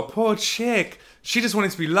 oh, yeah. poor chick. She just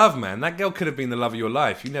wanted to be loved, man. That girl could have been the love of your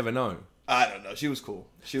life. You never know. I don't know. She was cool.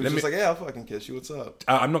 She was like, yeah, I'll fucking kiss you. What's up?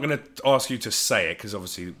 I'm not going to ask you to say it because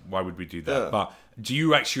obviously, why would we do that? Yeah. But do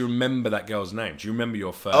you actually remember that girl's name? Do you remember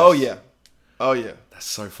your first? Oh, yeah. Oh, yeah. That's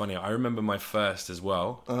so funny. I remember my first as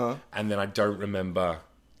well. Uh-huh. And then I don't remember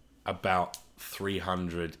about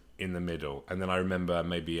 300 in the middle. And then I remember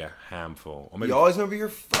maybe a handful. Or maybe You always remember your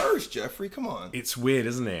first, Jeffrey. Come on. It's weird,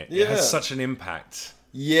 isn't it? Yeah. It has such an impact.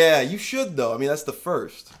 Yeah, you should though. I mean, that's the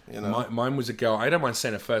first. You know, Mine was a girl. I don't mind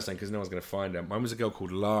saying her first name because no one's going to find her. Mine was a girl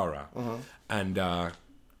called Lara, and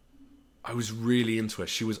I was really into her.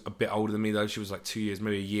 She was a bit older than me though. She was like 2 years,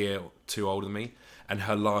 maybe a year or two older than me. And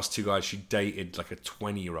her last two guys, she dated like a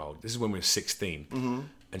 20-year-old. This is when we were 16.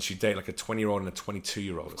 And she dated like a 20-year-old and a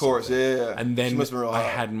 22-year-old. Of course, yeah. And then She must have been real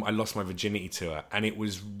hot. I lost my virginity to her, and it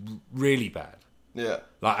was really bad. Yeah.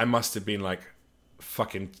 Like I must have been like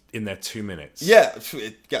fucking in there 2 minutes. Yeah,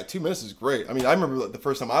 it got 2 minutes is great. I mean, I remember like, the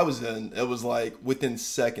first time I was in, it was like within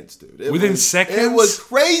seconds, dude. Within seconds? It was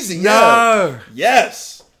crazy. No. Yeah.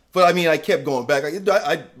 Yes. But I mean, I kept going back.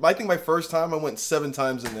 I think my first time I went 7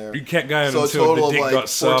 times in there. You kept going so until a total the dick of like got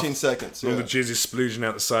soft. 14 seconds. All Yeah. the jizz is splooging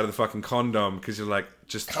out the side of the fucking condom because you're like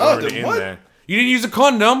just throwing Condom? it in What? there. You didn't use a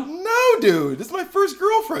condom? No, dude. This is my first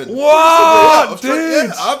girlfriend. What?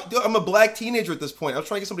 I'm a black teenager at this point. I was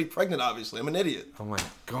trying to get somebody pregnant, obviously. I'm an idiot. Oh my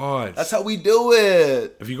god. That's how we do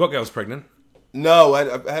it. Have you got girls pregnant? No, I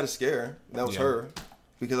had a scare. That was Yeah. her.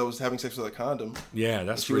 Because I was having sex with a condom. Yeah,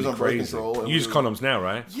 that's She was really on birth crazy. control, and You use we- condoms now,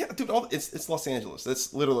 right? Yeah, dude, it's Los Angeles.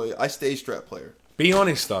 That's literally, I stage strap player. Be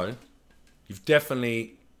honest though, you've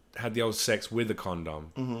definitely had the old sex with a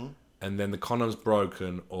condom, and then the condom's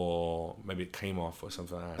broken, or maybe it came off or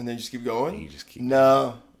something like that. And then you just keep going? You just keep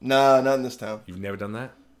No, not in this town. You've never done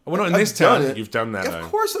that? Well, not in I've this town. done it. You've done that Yeah, though.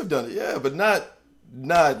 of course I've done it, yeah, but not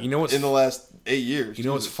You know what's- in the last 8 years. You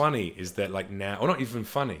know what's Jesus. funny is that like now, or not even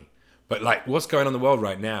funny, but like what's going on in the world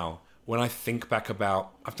right now. When I think back about,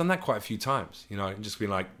 I've done that quite a few times. You know, and just been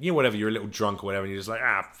like, whatever. You're a little drunk or whatever, and you're just like,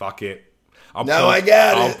 fuck it. I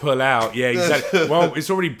got I'll it. pull out. Yeah, exactly. Well, it's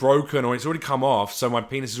already broken or it's already come off, so my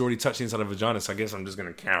penis is already touching inside of the vagina. So I guess I'm just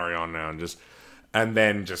gonna carry on now and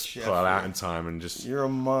then just pull out in time and just. You're a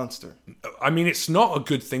monster. I mean, it's not a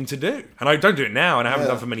good thing to do, and I don't do it now, and I haven't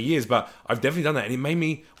Yeah. done for many years. But I've definitely done that, and it made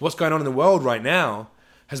me. What's going on in the world right now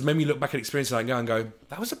has made me look back at experiences like that and go,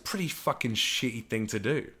 that was a pretty fucking shitty thing to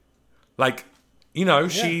do. Like,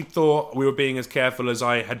 she thought we were being as careful as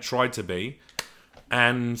I had tried to be,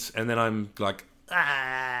 and then I'm like,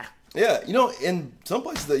 Yeah, in some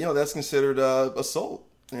places that that's considered assault.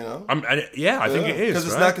 I think it is because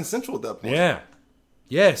it's right? not consensual at that point.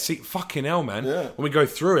 Yeah. See, fucking hell, man. Yeah. When we go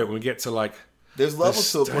through it, when we get to like, There's levels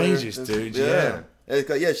to it, player. stages, There's- dude. Yeah. It's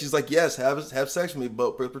like, she's like, yes, have sex with me,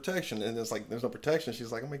 but with protection. And it's like, there's no protection.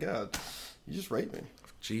 She's like, oh my god, you just raped me.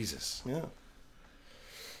 Jesus. Yeah.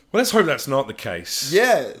 Well, let's hope that's not the case.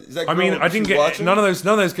 Yeah. Is that I mean, girl- I didn't she's get watching? none of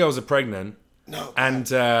those girls are pregnant. No. And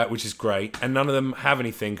which is great, and none of them have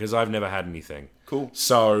anything because I've never had anything. Cool.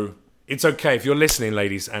 So it's okay if you're listening,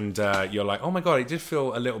 ladies, and you're like, oh my god, it did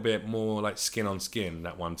feel a little bit more like skin on skin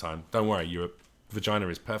that one time. Don't worry, your vagina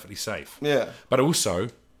is perfectly safe. Yeah. But also,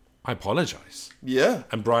 I apologize, Yeah.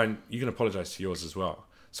 and Brian, you can apologize to yours as well,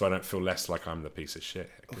 so I don't feel less like I'm the piece of shit.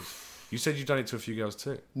 'Cause you said you've done it to a few girls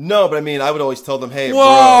too. No, but I mean, I would always tell them, hey,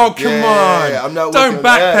 Whoa, bro, come on. I'm not Don't looking-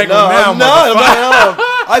 backpedal no, now, I'm not. motherfucker.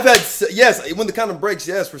 I've had, yes, when the condom breaks,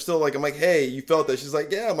 yes, we're still like, I'm like, hey, you felt that? She's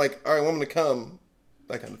like, yeah. I'm like, all right, well, I'm going to come.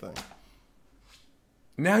 That kind of thing.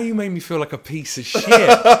 Now you made me feel like a piece of shit.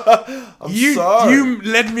 I'm sorry. You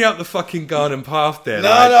led me up the fucking garden path there. No,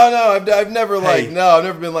 like, no. I've never Hey, I've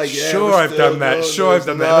never been like, yeah. sure, we're I've still done that. doing Sure, I've this.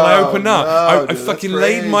 done that. And then I open up. I dude, that's fucking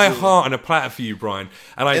laid my crazy. heart on a platter for you, Brian.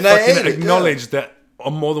 And I And I fucking ate it, acknowledged that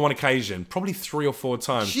on more than one occasion, probably 3 or 4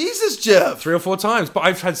 times. Jesus, Jeff. 3 or 4 times. But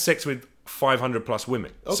I've had sex with 500 plus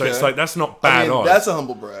women. So Okay. it's like, that's not bad odds. That's a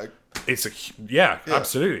humble brag. It's yeah,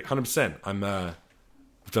 absolutely. 100%.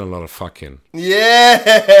 I've done a lot of fucking.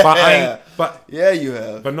 Yeah. But yeah, you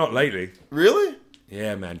have. But not lately. Really?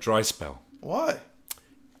 Yeah, man. Dry spell. Why?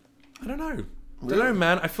 I don't know. Really? Don't know,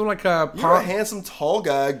 man. I feel like You're a handsome, tall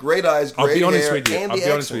guy, great eyes, great I'll be honest hair, with you. and I'll the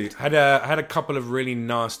be honest with accent. you. Had a couple of really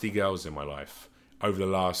nasty girls in my life over the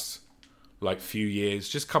last few years.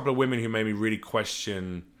 Just a couple of women who made me really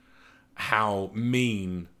question how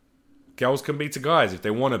mean girls can be to guys if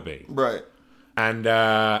they want to be. Right. And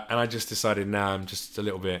I just decided, nah, I'm just a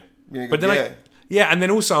little bit. You're But then gay. and then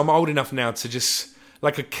also I'm old enough now to just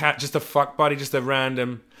like a cat, just a fuck buddy, just a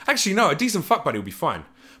random. Actually, no, a decent fuck buddy would be fine.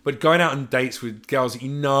 But going out on dates with girls that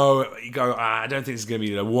you go, I don't think this is going to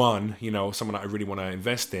be the one, or someone that I really want to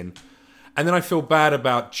invest in. And then I feel bad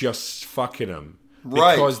about just fucking them.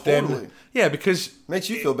 Right, Because totally. because... Makes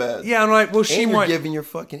you feel bad. Yeah, I'm like, well, she and you're might... giving your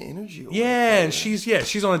fucking energy away. Yeah, and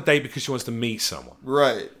she's on a date because she wants to meet someone.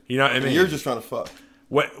 Right. You know what I mean? And you're just trying to fuck.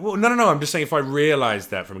 Well, no. I'm just saying if I realise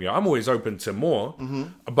that from a girl, I'm always open to more.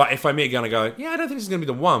 Mm-hmm. But if I meet a girl and I go, yeah, I don't think this is going to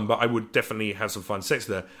be the one, but I would definitely have some fun sex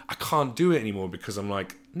with her. I can't do it anymore because I'm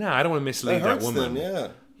like, nah, I don't want to mislead that hurts woman.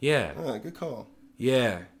 them, Yeah. Yeah, good call.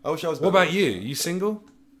 Yeah. I wish I was What better. about you? You single?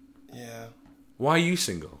 Yeah. Why are you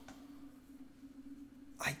single?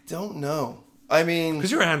 I don't know. I mean, Because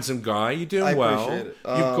you're a handsome guy. You're doing I well. appreciate it.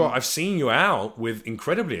 I've seen you out with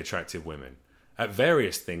incredibly attractive women at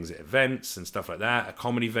various things, at events and stuff like that, at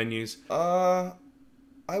comedy venues.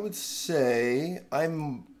 I would say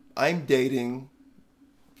I'm dating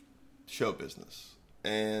show business,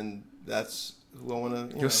 and that's who I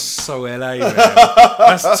want to. You're so LA, man.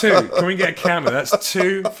 That's 2. Can we get a camera? That's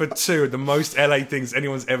 2 for 2 of the most LA things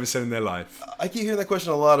anyone's ever said in their life. I keep hearing that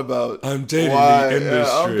question a lot about. I'm dating why, the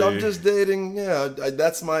industry. Yeah, I'm just dating. Yeah,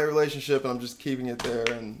 that's my relationship, and I'm just keeping it there.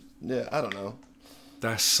 And yeah, I don't know.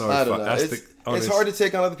 That's so I don't fun. know. That's It's hard to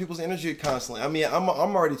take on other people's energy constantly. I mean, I'm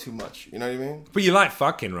already too much. You know what I mean? But you like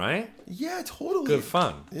fucking, right? Yeah, totally. Good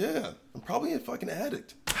fun. Yeah, I'm probably a fucking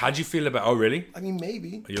addict. How'd you feel about? Oh, really? I mean,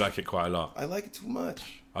 maybe. You like it quite a lot. I like it too much.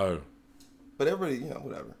 Oh, But everybody,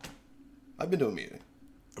 whatever. I've been to a meeting.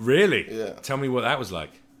 really? Yeah. Tell me what that was like.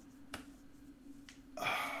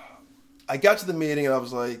 I got to the meeting and I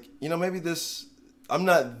was like, maybe I'm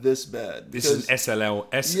not this bad. This is because-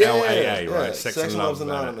 SLAA, right? Sex and Love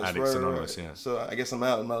Anonymous. Addicts right, Anonymous. right. Yeah. So I guess I'm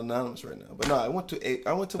out. I'm not anonymous right now. But no, I went to That's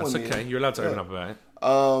one okay. meeting. You're allowed to open Yeah. up about it.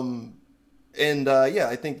 And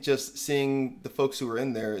I think just seeing the folks who were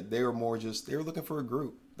in there, they were looking for a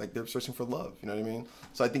group. Like they're searching for love. You know what I mean?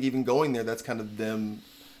 So I think even going there, that's kind of them.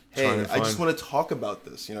 Hey, Trying to I just find- want to talk about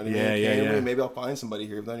this. You know what I mean? Yeah, yeah, yeah. Maybe I'll find somebody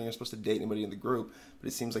here. If not even supposed to date anybody in the group, but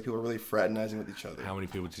it seems like people are really fraternizing with each other. How many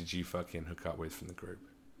people did you fucking hook up with from the group?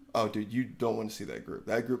 Oh, dude, you don't want to see that group.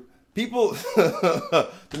 That group, people.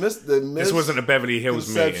 This wasn't a Beverly Hills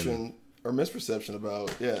meeting. Misconception or misperception about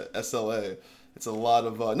SLA. It's a lot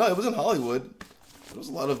of no. It was in Hollywood. There was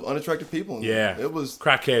a lot of unattractive people in Yeah. there. It was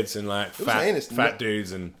Crackheads and like was heinous. fat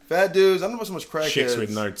dudes and fat dudes. I don't know so much crackheads. chicks with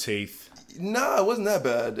no teeth. No, it wasn't that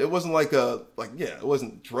bad. It wasn't it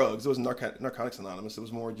wasn't drugs. It wasn't Narcotics Anonymous. It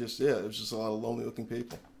was more just it was just a lot of lonely looking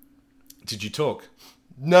people. Did you talk?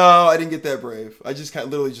 No, I didn't get that brave. I just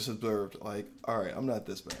literally just observed. Like, all right, I'm not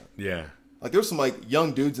this bad. Yeah. Like there was some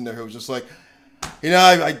young dudes in there who was just like,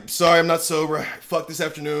 I'm sorry, I'm not sober. I fucked this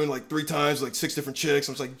afternoon 3 times, 6 different chicks.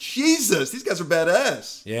 I was like, Jesus, these guys are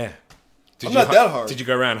badass. Yeah. I'm not that hard. Did you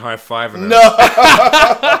go around high-fiving them? No.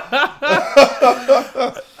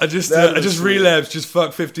 I just relapsed, just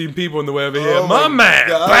fucked 15 people on the way over here. Oh My man!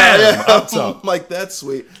 God. Bam! Yeah. Up top. I'm like, that's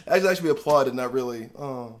sweet. I actually applauded, not really.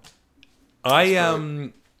 Oh.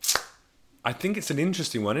 I think it's an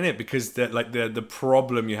interesting one, isn't it? Because the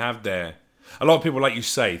problem you have there, a lot of people, like you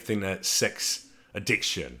say, think that sex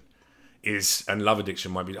addiction and love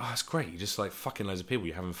addiction might be, it's great, you're just fucking loads of people,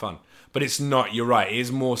 you're having fun. But it's not, you're right, it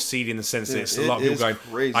is more seedy in the sense that it's a lot of people going,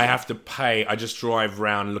 crazy. I have to pay, I just drive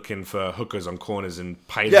around looking for hookers on corners and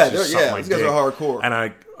pay them to just suck my these dick. guys are hardcore. And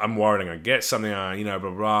I'm worried I'm going to get something, blah,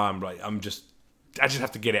 blah, blah. I just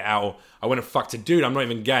have to get it out. I went to fuck a dude. I'm not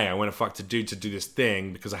even gay. I went to fuck a dude to do this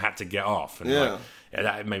thing because I had to get off. And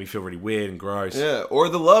that made me feel really weird and gross. Yeah, or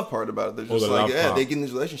the love part about it. They're just the love part. they get in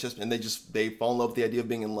these relationships and they fall in love with the idea of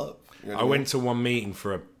being in love. You know what I mean? went to one meeting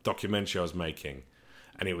for a documentary I was making,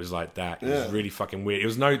 and it was like that. It was really fucking weird.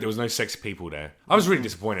 There was no sexy people there. I was really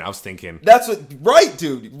disappointed. I was thinking, That's right,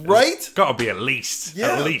 dude, right? got to be at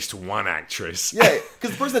least one actress. Yeah, because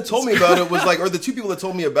the person that told me about it was or the 2 people that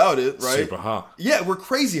told me about it, right? Super hot. Yeah, we're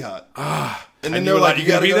crazy hot. And then you they were were like, you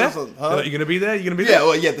gonna be there? Huh? They're like, you gonna be there? You gonna be Yeah, there?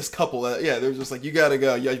 well, this couple, they were just like, you gotta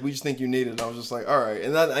go. Yeah, we just think you need it. And I was just like, all right.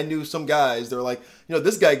 And then I knew some guys. They were like,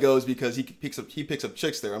 this guy goes because he picks up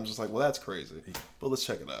chicks there. I'm just like, well, that's crazy. But let's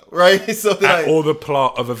check it out, right? So then Or the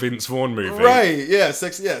plot of a Vince Vaughn movie. right? Yeah,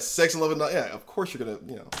 sex and love, and yeah. Of course you're gonna,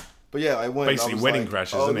 But yeah, I went. Basically I was Wedding like,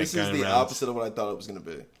 Crashers, oh, isn't it? This is Going the around. opposite of what I thought it was gonna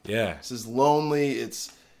be. Yeah. This is lonely.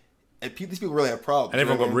 And these people really have problems. And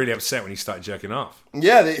everyone you know got what really upset when he started jerking off. I mean?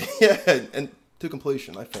 Yeah, and to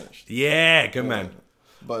completion, I finished. Yeah, good man.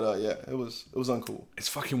 But it was uncool. It's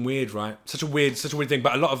fucking weird, right? Such a weird thing.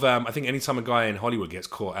 But a lot of I think anytime a guy in Hollywood gets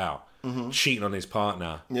caught out cheating on his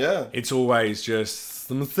partner, it's always just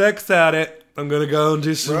some sex at it. I'm gonna go and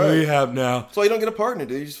do some rehab now. That's why you don't get a partner,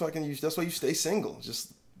 dude. You just that's why you stay single.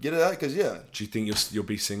 Just get it out, because Do you think you'll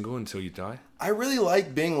be single until you die? I really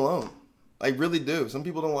like being alone. I really do. Some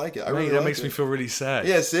people don't like it. That makes me feel really sad.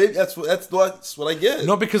 Yeah, see, that's what I get.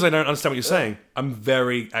 Not because I don't understand what you're saying. I'm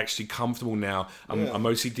very actually comfortable now. I'm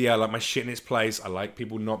OCD. I like my shit in its place. I like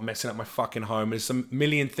people not messing up my fucking home. There's some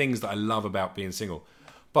million things that I love about being single,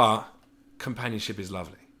 but companionship is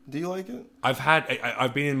lovely. Do you like it?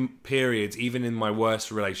 I've been in periods, even in my worst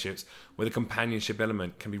relationships, where the companionship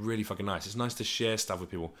element can be really fucking nice. It's nice to share stuff with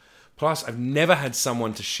people. Plus, I've never had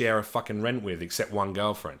someone to share a fucking rent with except one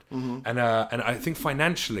girlfriend. And I think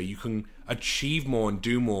financially you can achieve more and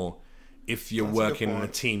do more if you're working in a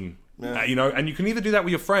team Yeah. You know, and you can either do that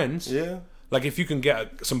with your friends. Yeah. Like if you can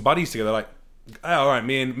get some buddies together, like, oh, all right,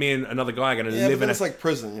 me and another guy are gonna Yeah, live but in. it's like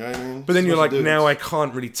prison. You know what I mean? But then you're like, Dudes. now I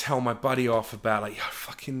can't really tell my buddy off about like, yo,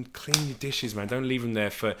 fucking clean your dishes, man. Don't leave them there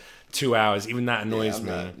for 2 hours. Even that annoys me.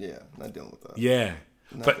 Not dealing with that. Yeah,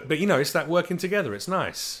 but you know, it's that working together. It's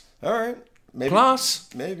nice. All right. Maybe. Plus,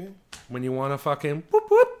 Maybe. when you want to fucking whoop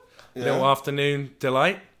whoop, Yeah. little afternoon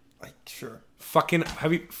delight. Sure. Fucking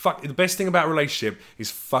the best thing about a relationship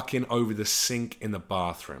is fucking over the sink in the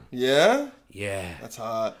bathroom. Yeah. Yeah, That's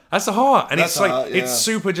hot. that's the heart, and That's it's like hot, yeah. it's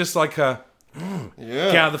super just like a Yeah.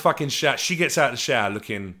 get out of the fucking shower. She gets out of the shower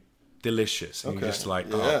looking delicious, and Okay. you're just like,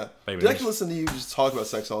 yeah. oh, baby. Dude, I can listen to you just talk about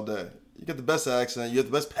sex all day. You get the best accent. You have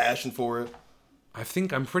the best passion for it. I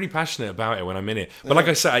think I'm pretty passionate about it when I'm in it. But like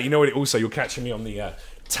I said, you know what? Also, you're catching me on the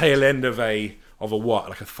tail end of a what?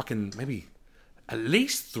 Like a fucking maybe at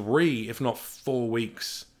least 3, if not 4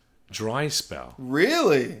 weeks dry spell.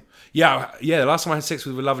 Really? Yeah. The last time I had sex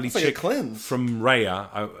with a lovely It's like a chick cleanse. from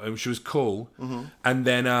Raya, she was cool, and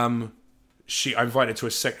then I invited her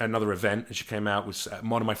to another event, and she came out with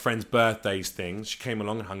one of my friend's birthdays things. She came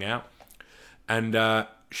along and hung out, and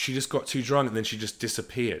she just got too drunk, and then she just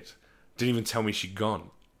disappeared. Didn't even tell me she'd gone,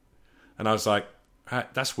 and I was like,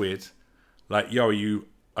 "That's weird." Like, yo,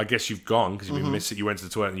 I guess you've gone because you've been missing. You went to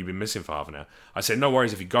the toilet and you've been missing for half an hour. I said, "No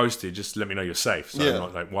worries if you ghosted. Just let me know you're safe." So I'm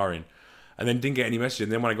not like worrying. And then didn't get any message.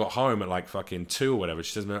 And then when I got home at like fucking 2 or whatever,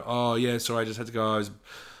 she says, "Oh yeah, sorry, I just had to go. I was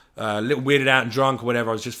a little weirded out and drunk or whatever.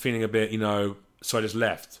 I was just feeling a bit, you know, so I just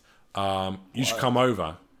left. You should come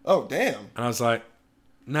over." Oh, damn. And I was like,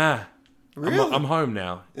 "Nah, Really? I'm home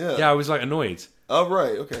now." Yeah. I was like annoyed. Oh,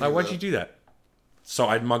 right. Okay. Like, why'd you do that? So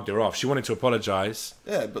I mugged her off. She wanted to apologize,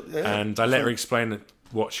 Yeah, but yeah. and I let her explain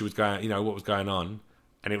what she was going, what was going on,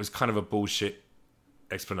 and it was kind of a bullshit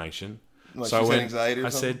explanation. Like So she's I had went, anxiety or I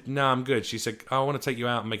something? said, "No, I'm good." She said, "Oh, I want to take you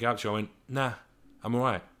out and make it up to you." I went, "Nah, I'm all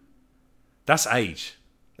right." That's age.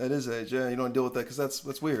 That is age. Yeah, you don't deal with that because that's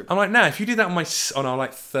weird. I'm like, nah. If you did that on our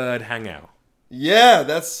like 3rd hangout, Yeah,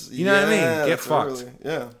 that's You know what I mean? Get that's fucked. early.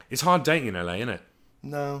 Yeah. it's hard dating in LA, isn't it?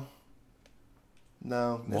 No.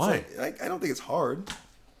 It's Why? I don't think it's hard.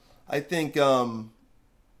 I think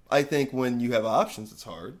when you have options, it's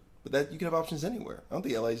hard. But that you can have options anywhere. I don't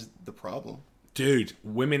think LA's the problem. Dude,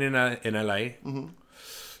 women in LA Mm-hmm.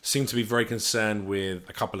 seem to be very concerned with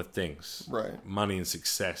a couple of things. Right. Money and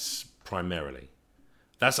success, primarily.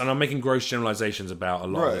 And I'm making gross generalizations about a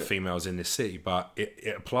lot of the Right. females in this city, but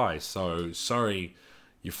it applies. So, sorry,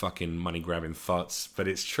 you fucking money-grabbing thoughts, but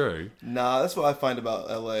it's true. Nah, that's what I find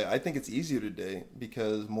about LA. I think it's easier to date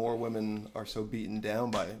because more women are so beaten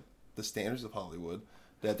down by the standards of Hollywood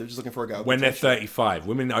that they're just looking for a guy with When they're potential. 35.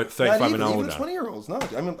 Women Not 35 even, and even older. 20-year-olds. No,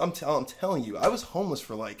 I mean, I'm telling you, I was homeless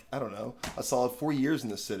for like, I don't know, a solid 4 years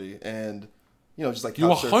in this city, and just like You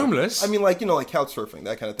were couch surfing. homeless? I mean, like like couch surfing,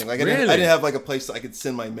 that kind of thing. Like I Really? didn't have like a place that I could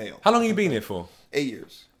send my mail. How long have you been here for? 8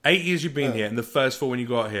 years. 8 years you've been here, and the first 4 when you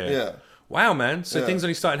got here. Yeah. Wow, man. So Yeah. things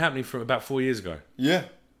only started happening from about 4 years ago. Yeah.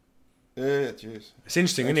 Yeah, jeez. It's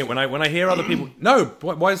interesting, isn't it? When I hear other people, no,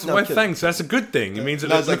 why kidding. thanks? That's a good thing. It means that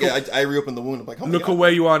And I was look, like, I reopened the wound. I'm like, oh my look God. at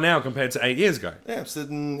where you are now compared to 8 years ago. Yeah, I'm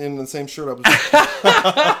sitting in the same shirt I was.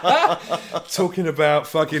 Talking about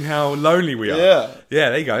fucking how lonely we are. Yeah. Yeah,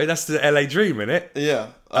 there you go. That's the LA dream, innit? Yeah.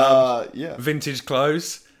 Yeah. Vintage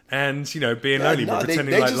clothes and, being lonely, No, but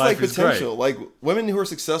pretending they like just life like is potential. great. Like women who are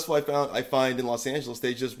successful, I find in Los Angeles,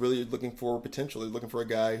 they just really are looking for potential. They're looking for a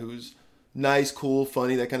guy who's nice, cool,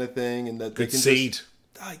 funny, that kind of thing, and that they Good can seed. Just,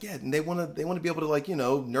 yeah, and they want to be able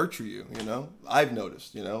to nurture you. I've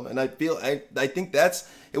noticed. And I feel I think that's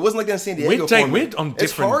it wasn't like that in San Diego. We're on different.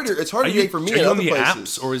 It's harder to date for me. Are you in on other the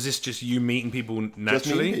places. apps, or is this just you meeting people naturally?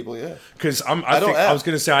 Just meeting people, yeah. Because I don't was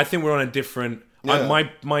going to say I think we're on a different. Yeah.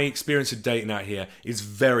 My experience of dating out here is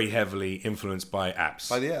very heavily influenced by apps.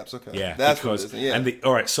 By the apps, okay. Yeah, That's because what it is. Yeah.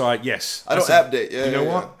 all right. So yes, I don't that's app date. Yeah, you know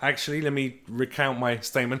yeah, what? Actually, let me recount my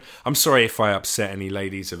statement. I'm sorry if I upset any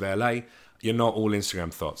ladies of LA. You're not all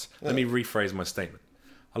Instagram thoughts. Let me rephrase my statement.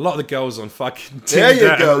 A lot of the girls on fucking There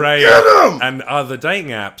Tinder you go. and Ray Get 'em! and other dating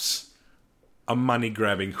apps are money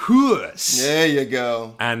grabbing whores. There you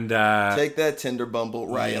go. And Take that Tinder, Bumble,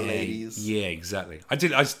 Raya, ladies. Yeah, exactly. I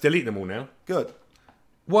delete them all now. Good.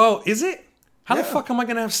 Well, is it? How the Yeah. fuck am I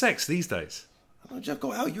going to have sex these days? Oh, Jeff,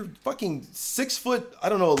 go out. You're fucking 6 foot,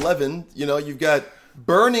 11. You've got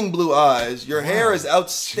burning blue eyes. Your hair is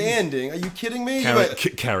outstanding. Are you kidding me?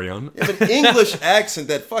 Carry on. You have an English accent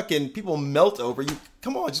that fucking people melt over. You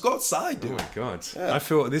come on, just go outside, Oh dude. my god! Yeah. I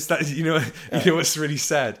feel this. That you know what's really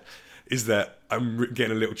sad is that I'm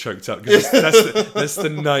getting a little choked up because that's the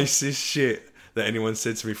nicest shit that anyone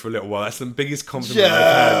said to me for a little while. That's the biggest compliment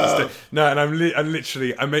I've had. No, and I'm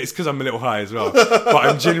literally, it's because I'm a little high as well. But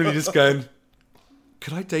I'm genuinely just going,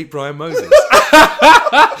 could I date Brian Moses?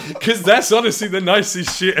 Because that's honestly the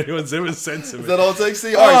nicest shit anyone's ever said to me. Is that all it takes?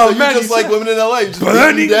 See, all right, so you're just like women in LA. You're just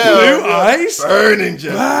burning blue eyes. Burning,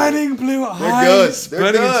 Jeff. Burning blue eyes. They're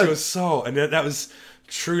burning good. into your soul. And that was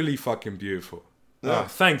truly fucking beautiful. Yeah. Oh,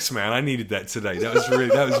 thanks, man. I needed that today. That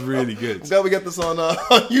was really good. I'm glad we got this on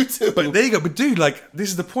YouTube. But there you go. But dude, like, this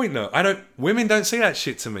is the point though. Women don't say that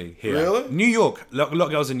shit to me here. Really? New York. A lot of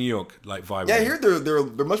girls in New York like vibe. Yeah, I hear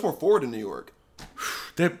they're much more forward in New York.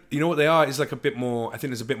 You know what they are? Is like a bit more. I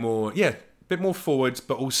think there's a bit more forward,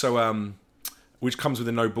 but also which comes with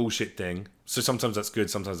a no bullshit thing. So sometimes that's good,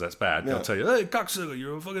 sometimes that's bad. Yeah. They'll tell you, "Hey, cocksucker,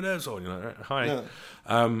 you're a fucking asshole." You're like, "Hi."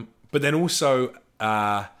 Yeah. But then also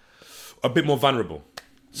a bit more vulnerable.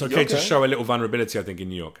 It's okay to show a little vulnerability. I think in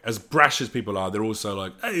New York, as brash as people are, they're also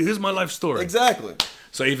like, "Hey, here's my life story." Exactly.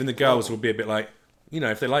 So even the girls will be a bit like,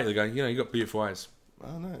 if they like you, they go, you got beautiful eyes.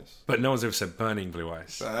 Oh, nice. But no one's ever said burning blue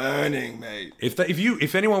eyes. Burning, mate.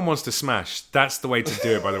 If anyone wants to smash, that's the way to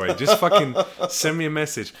do it. By the way, just fucking send me a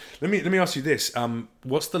message. Let me ask you this: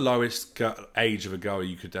 what's the lowest age of a girl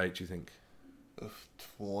you could date? Do you think?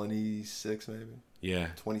 26, maybe. Yeah.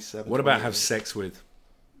 27. What about 28. have sex with?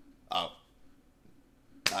 Oh,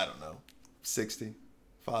 I don't know.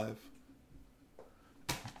 65.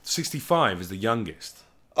 65 is the youngest.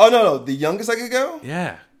 Oh no, the youngest I could go.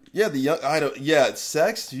 Yeah. Yeah, it's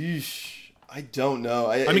sex. Yeesh, I don't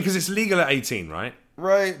know. I mean, because it's legal at 18, right?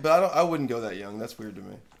 Right, but I wouldn't go that young. That's weird to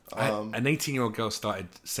me. An 18-year-old girl started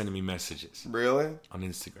sending me messages. Really? On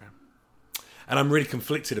Instagram. And I'm really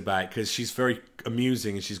conflicted about it because she's very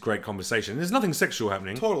amusing and she's great conversation. There's nothing sexual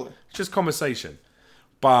happening. Totally. It's just conversation.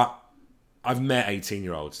 But I've met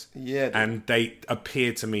 18-year-olds. Yeah. Dude. And they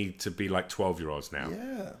appear to me to be like 12-year-olds now.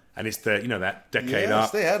 Yeah. And it's that decade up.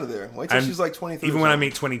 Stay out of there. Wait till she's like 23. Even when I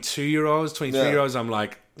meet 22-year-olds, 23-year-olds, I'm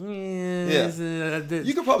like, yeah.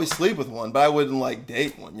 You could probably sleep with one, but I wouldn't like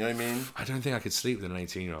date one. You know what I mean? I don't think I could sleep with an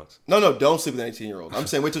 18-year-old. No, don't sleep with an 18-year-old. I'm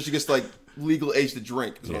saying wait till she gets like legal age to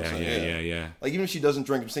drink. Is what I'm saying. Yeah. Like even if she doesn't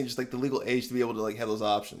drink, I'm saying just like the legal age to be able to like have those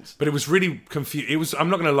options. But it was really confusing. I'm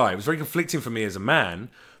not going to lie, it was very conflicting for me as a man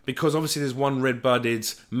because obviously there's one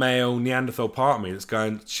red-blooded male Neanderthal part of me that's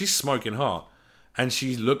going, she's smoking hot, and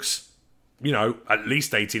she looks, at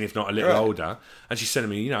least 18, if not a little older. And she's sending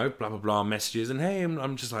me, blah, blah, blah messages. And hey,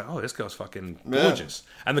 I'm just like, oh, this girl's fucking gorgeous.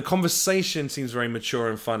 Yeah. And the conversation seems very mature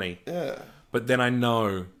and funny. Yeah. But then I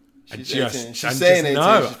know. She's 18. She's saying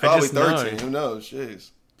 18. She's probably 13. Who knows? Jeez.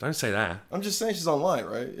 Don't say that. I'm just saying she's online,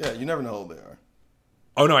 right? Yeah, you never know how old they are.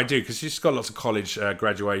 Oh, no, I do. Because she's got lots of college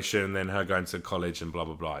graduation, then her going to college and blah,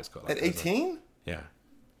 blah, blah. It's got at 18? Yeah.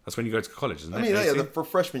 That's when you go to college, isn't it? I mean, yeah, for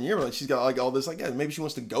freshman year, like she's got like all this. Like, yeah, maybe she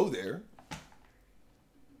wants to go there.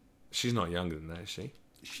 She's not younger than that, is she?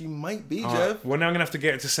 She might be, Jeff. Right. Well, now I'm gonna have to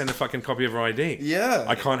get her to send a fucking copy of her ID. Yeah,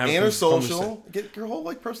 I can't have. And her social. Get your whole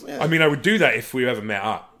like personal. Yeah. I mean, I would do that if we ever met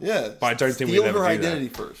up. Yeah, but I don't think we'd ever do that. Steal her identity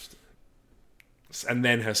first, and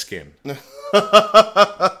then her skin, and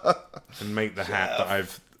make the hat that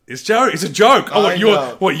I've. It's a joke.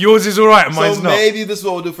 Oh, yours is all right, and mine's so not. Maybe this is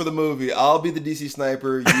what we'll do for the movie. I'll be the DC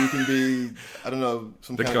sniper. You can be, I don't know,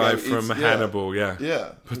 some the kind guy of from Hannibal. Yeah.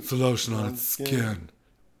 Puts the lotion on its skin.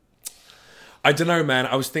 I don't know, man.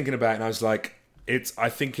 I was thinking about it, and I was like, I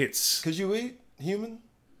think it's. Could you eat human?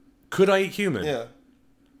 Could I eat human? Yeah.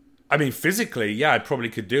 I mean, physically, yeah, I probably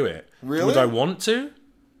could do it. Really? Would I want to?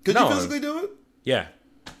 Could you physically do it? Yeah.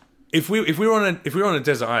 If we were on a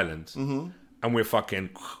desert island, and we're fucking.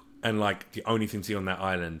 And like the only thing to see on that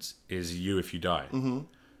island is you if you die,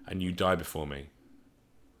 and you die before me.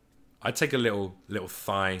 I'd take a little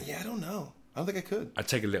thigh. Yeah, I don't know. I don't think I could. I'd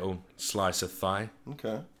take a little slice of thigh.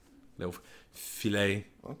 Okay. Little filet.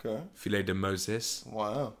 Okay. Filet de Moses.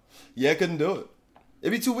 Wow. Yeah, I couldn't do it.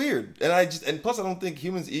 It'd be too weird, and plus I don't think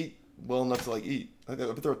humans eat well enough to like eat. I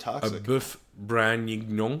bet they're toxic. A boeuf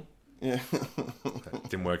bourguignon. Yeah. That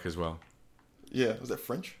didn't work as well. Yeah, was that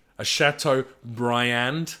French? A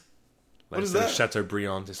Chateaubriand. What is that?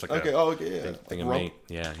 Chateaubriand. It's like a thing of meat.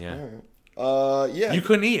 Yeah. All right. Yeah. You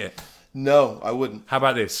couldn't eat it? No, I wouldn't. How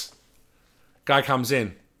about this? Guy comes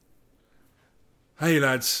in. Hey,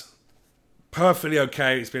 lads. Perfectly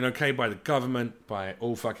okay. It's been okay by the government, by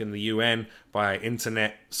all fucking the UN, by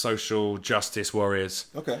internet social justice warriors.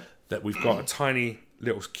 Okay. That we've got a tiny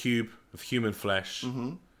little cube of human flesh.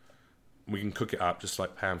 We can cook it up, just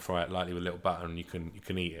like pan fry it lightly with a little butter, and you can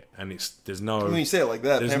eat it. And there's no. When you say it like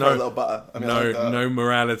that, there's pan no fry a little butter. I mean, I like that. no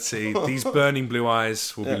morality. These burning blue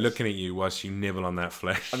eyes will be looking at you whilst you nibble on that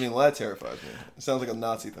flesh. I mean, well, that terrifies me. It sounds like a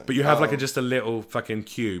Nazi thing. But you have just a little fucking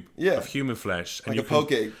cube of human flesh, and like a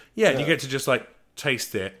poke egg. Yeah, and you get to just like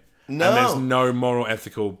taste it. No. And there's no moral,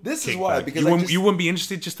 ethical. This kickback. is why, because you wouldn't be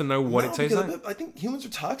interested just to know what it tastes like. I think humans are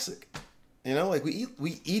toxic. You know, like we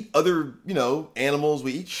eat other, animals.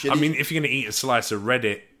 We eat shitty. I mean, if you're gonna eat a slice of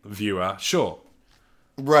Reddit viewer, sure,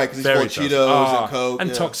 right? Because he's full of Cheetos and Coke and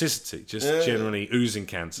toxicity, just generally oozing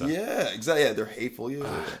cancer. Yeah, exactly. Yeah, they're hateful.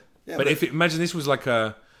 Yeah. But imagine this was like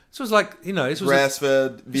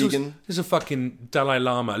grass-fed vegan. This is a fucking Dalai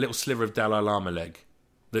Lama, a little sliver of Dalai Lama leg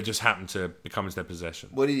that just happened to become in their possession.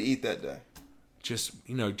 What did he eat that day? Just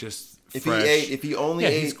if fresh. he only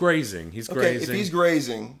ate. He's grazing. He's grazing. If he's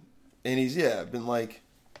grazing. And he's been like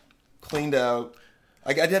cleaned out.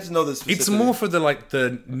 I'd have to know this. It's more for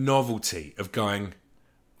the novelty of going,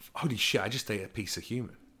 holy shit! I just ate a piece of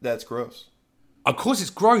human. That's gross. Of course, it's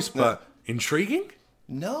gross, but intriguing.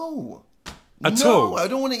 No, at all. I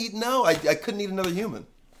don't want to eat. No, I couldn't eat another human.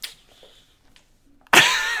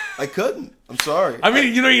 I couldn't. I'm sorry. I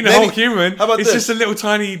mean, you're not eating a whole human. How about it's this? just a little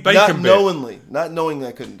tiny bacon bit. Not knowing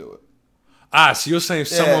I couldn't do it. Ah, so you're saying if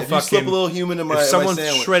someone you slip a little human in my if someone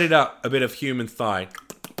sandwich. shredded up a bit of human thigh,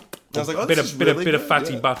 I was like, a bit of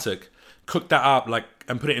fatty buttock, cook that up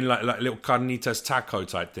and put it in like a little carnitas taco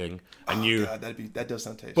type thing, and God, that does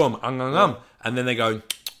sound tasty. Boom, and then they go,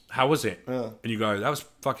 how was it? Yeah. And you go, that was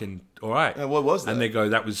fucking all right. What was that? And they go,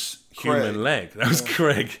 that was human leg. That was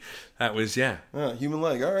Craig. That was human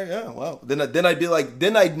leg. All right, wow. Then I'd be like,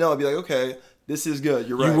 I'd be like, okay. This is good.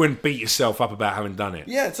 You're right. You wouldn't beat yourself up about having done it.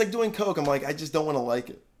 Yeah, it's like doing coke. I'm like, I just don't want to like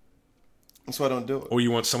it, so I don't do it. Or you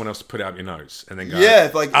want someone else to put it up your nose and then go,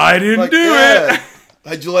 I didn't do it.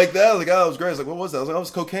 How'd you like that? I was like, oh, it was great. I was like, what was that? I was like, oh, it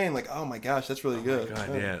was cocaine. Like, oh my gosh, that's really good.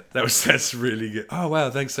 God, that's really good. Oh wow,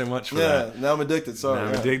 thanks so much for that. Yeah, now I'm addicted. Sorry, now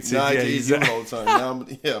I'm addicted. Now I have to eat human all the time. Now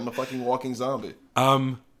I'm a fucking walking zombie.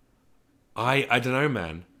 I don't know,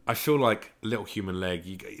 man. I feel like a little human leg.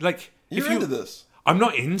 You're into this. I'm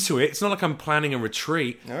not into it. It's not like I'm planning a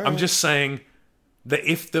retreat. Right. I'm just saying that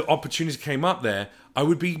if the opportunity came up there, I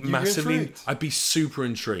would be I'd be super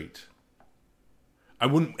intrigued. I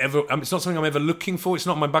wouldn't ever. It's not something I'm ever looking for. It's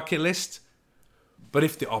not on my bucket list. But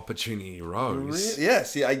if the opportunity arose, yeah.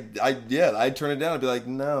 See, I'd turn it down. I'd be like,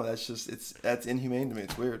 no, that's inhumane to me.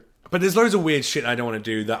 It's weird. But there's loads of weird shit I don't want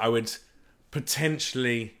to do that I would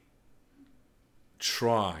potentially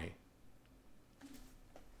try.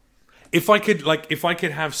 If I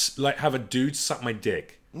could have a dude suck my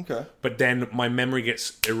dick, okay, but then my memory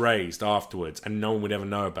gets erased afterwards and no one would ever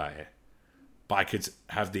know about it, but I could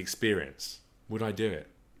have the experience, would I do it?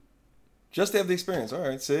 Just to have the experience. All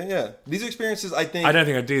right, see, yeah. These experiences, I don't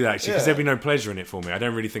think I'd do that, actually, because there'd be no pleasure in it for me. I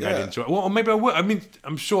don't really think I'd enjoy it. Well, or maybe I would. I mean,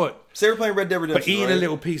 I'm sure. Say we're playing Red Dead Redemption, but eating a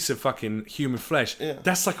little piece of fucking human flesh,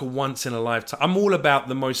 that's like a once in a lifetime. I'm all about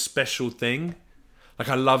the most special thing. Like,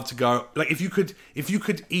 I love to go, like, if you could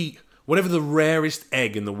eat whatever the rarest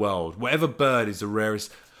egg in the world, whatever bird is the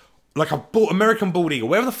rarest, like American bald eagle,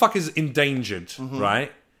 whatever the fuck is endangered,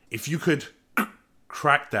 right? If you could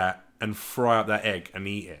crack that and fry up that egg and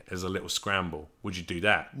eat it as a little scramble, would you do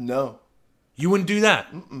that? No. You wouldn't do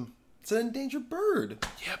that? Mm-mm. It's an endangered bird.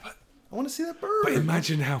 Yeah, but I want to see that bird. But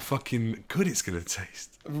imagine how fucking good it's going to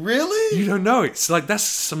taste. Really? You don't know. It's like, that's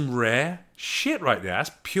some rare shit right there.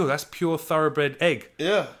 That's pure thoroughbred egg.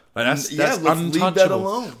 Yeah. Like that's untouchable. Leave that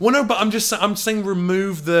alone. Well, no, but I'm saying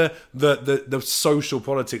remove the social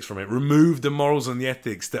politics from it. Remove the morals and the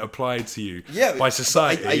ethics that apply to you by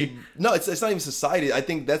society. No, it's not even society. I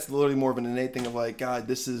think that's literally more of an innate thing of like, God,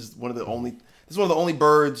 this is one of the only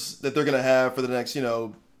birds that they're gonna have for the next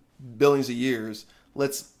billions of years.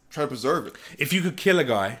 Let's try to preserve it. If you could kill a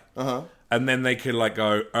guy, and then they could like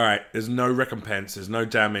go, all right, there's no recompense, there's no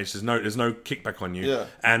damage, there's no kickback on you,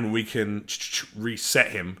 and we can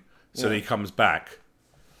reset him so that he comes back.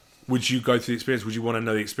 Would you go through the experience? Would you want to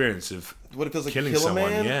know the experience of what it feels like killing to kill someone?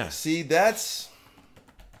 A man? Yeah. See,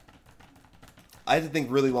 I had to think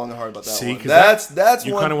really long and hard about that. See, one. That's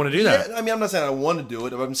you kind of want to do that. Yeah, I mean, I'm not saying I want to do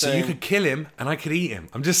it. But I'm saying you could kill him and I could eat him.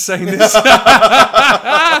 I'm just saying this.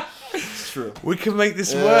 It's true. We can make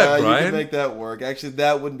this work, Brian. You can make that work. Actually,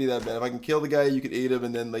 that wouldn't be that bad. If I can kill the guy, you could eat him,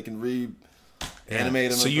 and then they can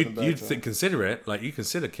animate him. So you'd consider it, like you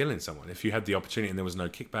consider killing someone if you had the opportunity and there was no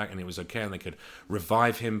kickback and it was okay and they could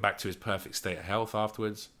revive him back to his perfect state of health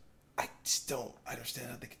afterwards. I just don't understand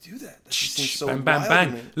how they could do that. That just seems so bang, bang, wild bang.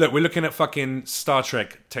 to me. Look, we're looking at fucking Star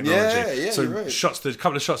Trek technology. Yeah, so you're right.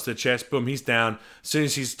 couple of shots to the chest, boom, he's down. As soon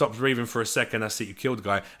as he stops breathing for a second, that's it, you killed the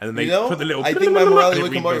guy. And then they put the little... I think my morality and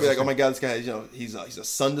would it come out and be like, reboots. oh my God, this guy, he's a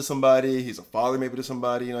son to somebody, he's a father maybe to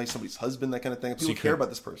somebody, he's somebody's husband, that kind of thing. People care about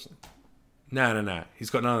this person. No. He's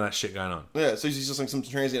got none of that shit going on. Yeah, so he's just like some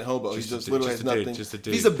transient hobo. He just literally has nothing. Just a If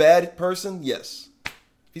dude. he's a bad person, yes.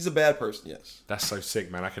 If he's a bad person, yes. That's so sick,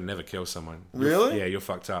 man. I can never kill someone. Really? Yeah, you're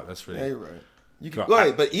fucked up. That's really... Yeah, you're right. You could, God,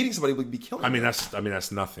 right, but eating somebody would be killing. I mean,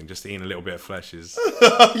 that's nothing. Just eating a little bit of flesh is...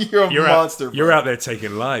 you're a monster. You're out there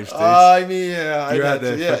taking lives, dude. I mean, yeah, You're I out got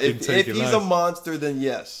there you. Yeah, fucking if taking he's lives. a monster, then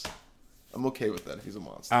yes, I'm okay with that. If he's a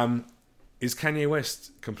monster, Is Kanye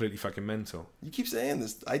West completely fucking mental? you keep saying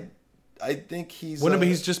this. I think he's. Well, no, but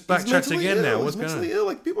he's just backtracked mentally again now. Ill. What's he's going mentally on? ill.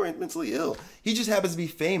 Like people aren't mentally ill. He just happens to be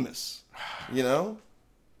famous. You know.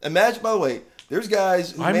 Imagine, by the way, there's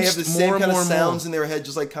guys who may have the same kind of sounds in their head,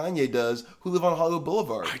 just like Kanye does, who live on Hollywood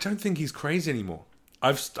Boulevard. I don't think he's crazy anymore.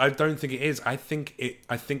 I don't think it is. I think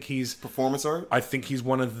he's Performance art. I think he's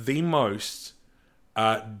one of the most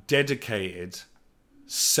dedicated,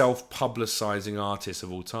 self-publicizing artists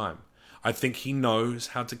of all time. I think he knows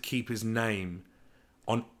how to keep his name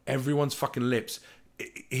on everyone's fucking lips.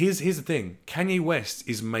 Here's the thing. Kanye West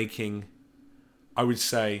is making, I would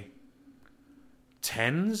say,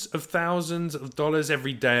 tens of thousands of dollars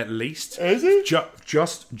every day at least. Is he?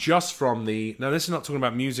 Just from the... Now, this is not talking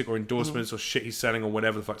about music or endorsements or shit he's selling or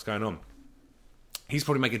whatever the fuck's going on. He's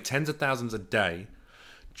probably making tens of thousands a day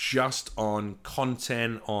just on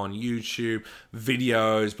content, on YouTube,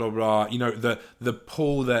 videos, blah, blah, blah. You know, the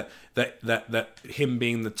pull that him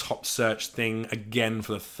being the top search thing again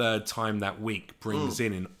for the third time that week brings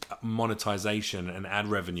in monetization and ad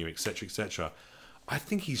revenue, etc., etc. I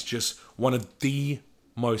think he's just one of the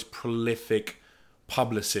most prolific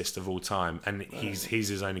publicists of all time, and he's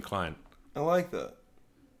his only client. I like that.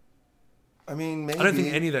 I mean, maybe. I don't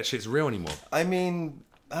think any of that shit's real anymore. I mean,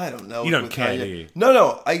 I don't know. You don't with care, Kanye. do you?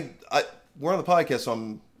 No. We're on the podcast, so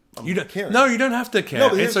I'm You don't caring. No, you don't have to care. No,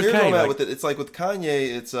 but It's here's where okay. I'm at like- with it. It's like with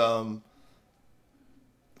Kanye, it's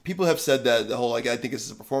people have said that the whole like I think this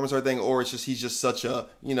is a performance art thing, or it's just he's just such a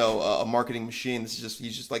a marketing machine. This is just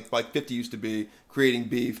he's just like 50 used to be, creating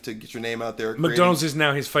beef to get your name out there. McDonald's is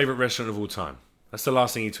now his favorite restaurant of all time. That's the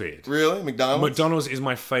last thing he tweeted. Really, McDonald's. McDonald's is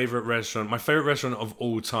my favorite restaurant. My favorite restaurant of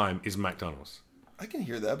all time is McDonald's. I can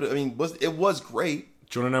hear that, but I mean, it was great.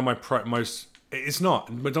 Do you want to know my most? It's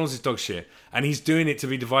not. McDonald's is dog shit, and he's doing it to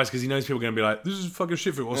be divisive because he knows people are going to be like, "This is fucking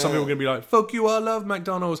shit for you," or some people are going to be like, "Fuck you, I love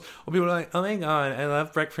McDonald's," or people are like, "Oh my god, I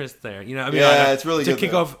love breakfast there." You know, what I mean, Yeah, like, it's really to good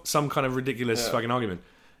kick there. off some kind of ridiculous fucking argument.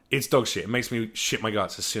 It's dog shit. It makes me shit my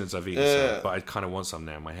guts as soon as I've eaten some, but I kind of want some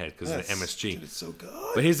now in my head because of the MSG. Dude, it's so good.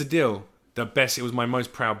 But here's the deal: it was my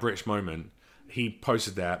most proud British moment. He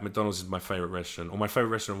posted that McDonald's is my favorite restaurant, or my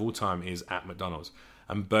favorite restaurant of all time is at McDonald's,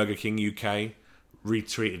 and Burger King UK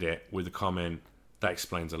retweeted it with the comment, "That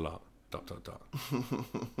explains a lot." ...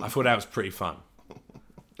 I thought that was pretty fun.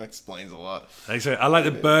 That explains a lot. They said, I like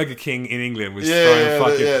the Burger King in England was Yeah, throwing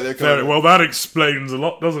fucking. they're coming. Well, that explains a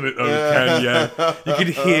lot, doesn't it? Yeah.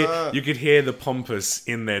 You could hear the pompous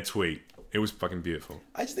in their tweet. It was fucking beautiful.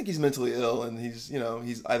 I just think he's mentally ill, and he's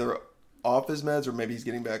either off his meds or maybe he's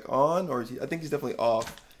getting back on, or I think he's definitely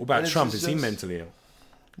off. What about And it's Trump? just- Is he mentally ill?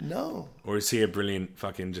 No. Or is he a brilliant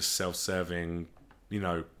fucking just self-serving,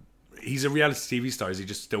 he's a reality TV star. Is he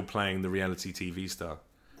just still playing the reality TV star?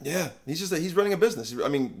 Yeah, he's running a business. I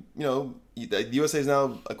mean, the USA is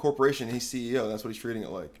now a corporation. He's CEO. That's what he's treating it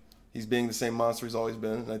like. He's being the same monster he's always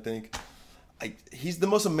been, and I think he's the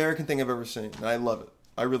most American thing I've ever seen, and I love it.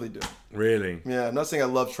 I really do. Really? Yeah, I'm not saying I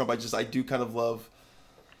love Trump. I do kind of love.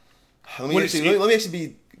 Let me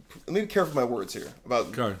be careful with my words here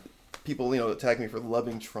about Go. people, attack me for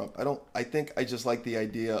loving Trump. I think I just like the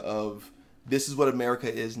idea of this is what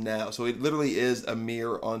America is now. So it literally is a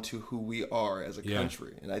mirror onto who we are as a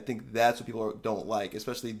country. And I think that's what people don't like,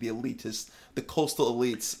 especially the elitists, the coastal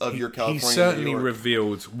elites of your California. He certainly New York.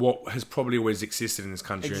 revealed what has probably always existed in this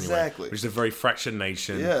country anyway. Exactly. Which is a very fractured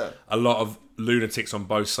nation. Yeah. A lot of lunatics on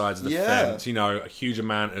both sides of the Yeah. fence. A huge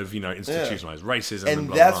amount of, institutionalized racism. And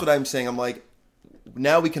blah, that's blah. what I'm saying. I'm like,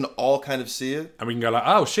 now we can all kind of see it. And we can go like,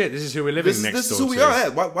 oh shit, this is who we're living next door to. This is who we are. Yeah,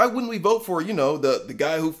 why wouldn't we vote for, the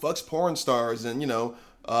guy who fucks porn stars and,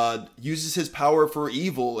 uses his power for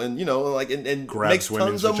evil and, and Grabs makes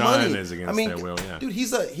women's tons of money. vaginas against their will, yeah. Dude,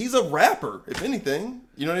 he's a rapper, if anything.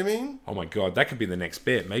 You know what I mean? Oh my god, that could be the next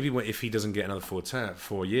bit. Maybe if he doesn't get another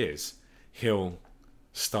 4 years, he'll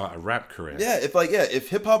start a rap career. Yeah, if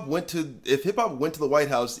hip hop went to the White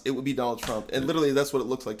House, it would be Donald Trump. And literally that's what it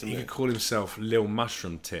looks like to He me. could call himself Lil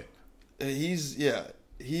Mushroom Tip.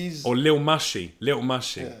 He's Or Lil Mushy. Lil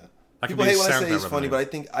Mushy. Yeah. That could People be hate a when I say SoundCloud he's funny,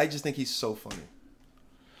 rapper but I just think he's so funny.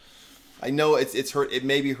 I know it's hurt. It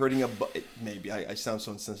may be hurting maybe I sound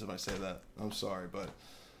so insensitive when I say that. I'm sorry, but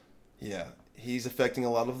yeah, he's affecting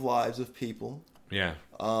a lot of lives of people. Yeah.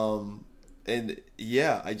 And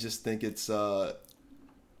yeah, I just think it's look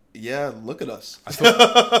at us.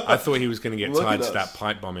 I thought he was going to get Look tied at to that us.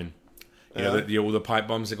 pipe bombing. You know, all the pipe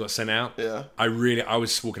bombs that got sent out. Yeah. I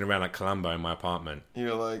was walking around like Columbo in my apartment.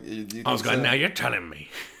 You're like, I was going, now you're telling me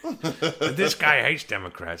that this guy hates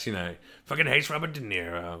Democrats, you know, fucking hates Robert De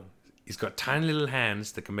Niro. He's got tiny little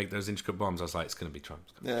hands that can make those intricate bombs. I was like, it's going to be Trump.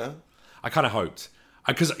 Yeah. I kind of hoped.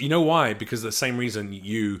 Because you know why? Because of the same reason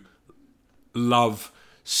you love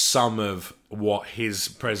some of what his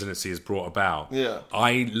presidency has brought about. Yeah.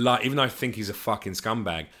 Even though I think he's a fucking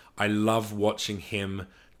scumbag, I love watching him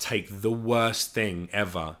take the worst thing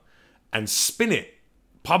ever and spin it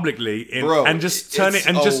publicly and just turn it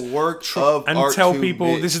and just work of and art tell to people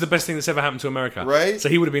me. this is the best thing that's ever happened to America. Right? So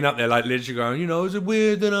he would have been up there like literally going, you know, is it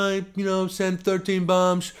weird that I, you know, sent 13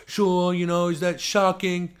 bombs? Sure, you know, is that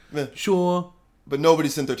shocking? Yeah. Sure. But nobody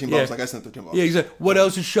sent 13 bombs Yeah. like I sent 13 bombs. Yeah, exactly. What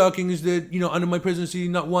else is shocking is that, you know, under my presidency,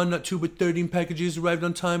 not 1, not 2, but 13 packages arrived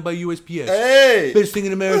on time by USPS. Hey! Best thing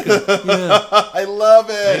in America. Yeah. I love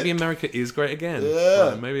it. Maybe America is great again. Yeah.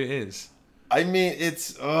 Right, maybe it is. I mean,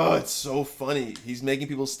 it's so funny. He's making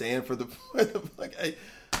people stand for the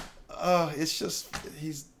it's just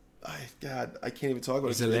God, I can't even talk about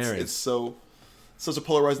It's it. hilarious. It's such a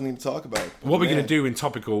polarizing thing to talk about. What we're Man. going to do in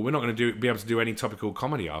topical, we're not going to be able to do any topical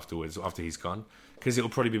comedy afterwards, after he's gone, because it'll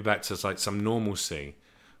probably be back to like some normalcy,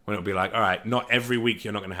 when it'll be like, all right, not every week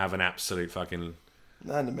you're not going to have an absolute fucking...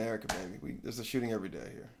 Not in America, baby. There's a shooting every day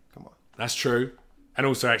here. Come on. That's true. And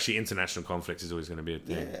also, actually, international conflict is always going to be a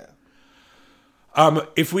thing. Yeah.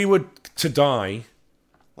 If we were to die...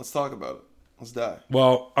 Let's talk about it. Let's die.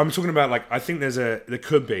 Well, I'm talking about like I think there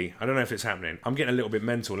could be. I don't know if it's happening. I'm getting a little bit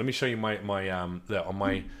mental. Let me show you my on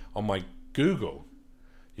my Google.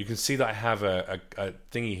 You can see that I have a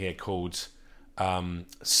thingy here called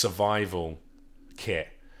survival kit,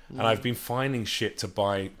 and I've been finding shit to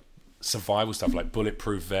buy survival stuff like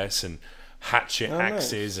bulletproof vests and hatchet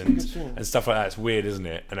axes nice. and stuff like that. It's weird, isn't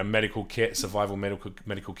it? And a medical kit, survival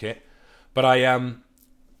medical kit. But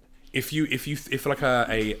if like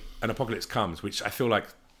an apocalypse comes, which I feel like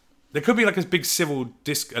there could be like a big civil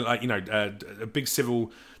a big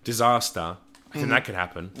civil disaster. I think that could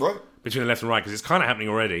happen Right. between the left and right, because it's kind of happening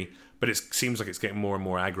already, but it seems like it's getting more and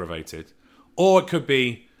more aggravated. Or it could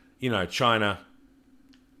be, you know, China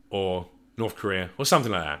or North Korea or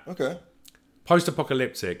something like that. Okay.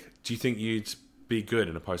 Post-apocalyptic. Do you think you'd be good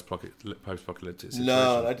in a post-apocalyptic situation?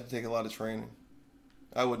 No, I'd take a lot of training.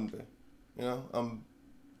 I wouldn't be. You know, I'm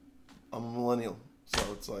a millennial, so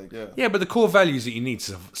it's like, yeah. Yeah, but the core values that you need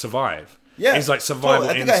to survive Yeah, is like survival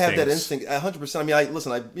totally. I think instincts. I have that instinct 100%. I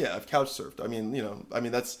mean, I've couch surfed. I mean,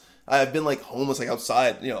 I've been like homeless, like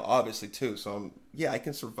outside, you know, obviously too. So I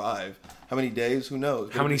can survive. How many days? Who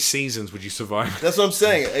knows? How many seasons would you survive? That's what I'm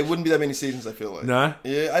saying. It wouldn't be that many seasons. I feel like. No?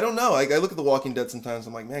 Yeah, I don't know. I look at The Walking Dead sometimes.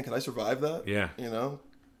 I'm like, man, can I survive that? Yeah. You know,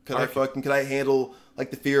 could I handle like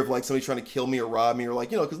the fear of like somebody trying to kill me or rob me or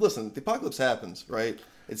like, you know, because listen, the apocalypse happens, right?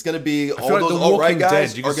 It's gonna be all like those The alt right Walking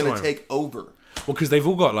guys Dead, are gonna take over. Well, because they've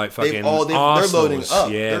all got like fucking They're arsenals. loading up.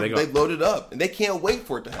 Yeah, they've loaded up, and they can't wait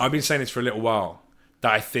for it to happen. I've been saying this for a little while,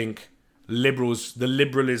 that I think the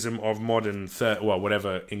liberalism of modern,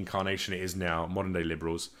 whatever incarnation it is now, modern day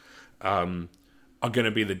liberals, are going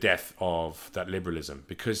to be the death of that liberalism,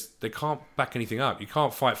 because they can't back anything up. You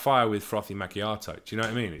can't fight fire with frothy macchiato. Do you know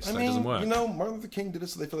what I mean? It doesn't work. You know, Martin Luther King did it,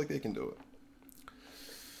 so they feel like they can do it.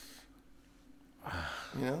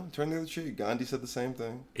 You know, turn the other cheek. Gandhi said the same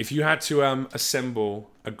thing. If you had to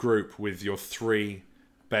assemble a group with your 3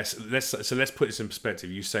 best, let's put this in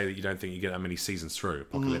perspective. You say that you don't think you get that many seasons through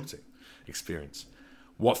apocalyptic experience.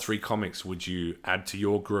 What 3 comics would you add to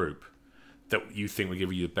your group that you think would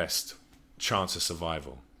give you the best chance of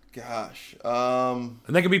survival? Gosh, and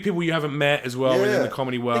there could be people you haven't met as well within the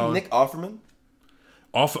comedy I world. think Nick Offerman.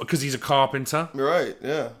 Because he's a carpenter, You're right.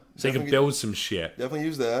 Yeah. so he can build some shit. Definitely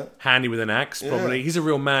use that. Handy with an axe, probably. Yeah. He's a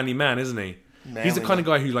real manly man, isn't he? He's the kind of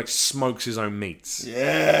guy who like smokes his own meats.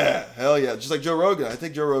 Yeah. Hell yeah. Just like Joe Rogan. I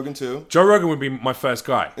think Joe Rogan too. Joe Rogan would be my first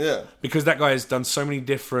guy. Yeah. Because that guy has done so many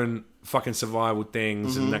different fucking survival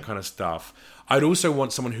things and that kind of stuff. I'd also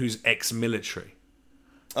want someone who's ex-military.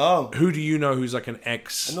 Oh. Who do you know who's like an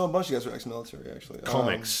ex... I know a bunch of guys who are ex-military, actually.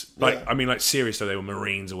 Comics. Yeah. I mean, like, serious, so they were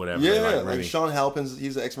Marines or whatever. Yeah, Like, like really... Sean Halpin's,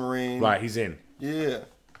 he's an ex-Marine. Right, he's in. Yeah.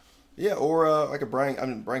 Yeah, or like a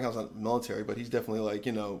Brian, Brian Cohn's not military, but he's definitely like,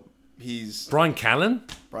 you know, he's Brian Callen?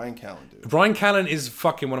 Brian Callen, dude. Brian Callen is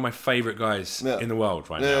fucking one of my favorite guys in the world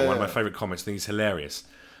right now. One of my favorite comics. I think he's hilarious.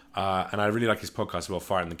 And I really like his podcast as well,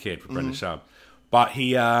 Fighting the Kid with Brendan Schaub. But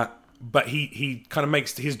he kind of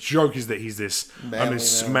makes, his joke is that he's this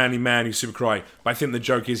manly man who's super cry. But I think the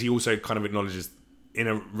joke is he also kind of acknowledges in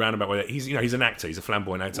a roundabout way that he's an actor. He's a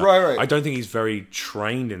flamboyant actor. Right. I don't think he's very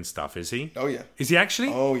trained in stuff, is he? Oh yeah. Is he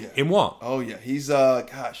actually? Oh yeah. In what? Oh yeah. He's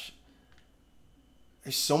gosh.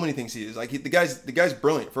 There's so many things he is. Like the guy's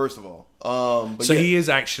brilliant. First of all, but so he is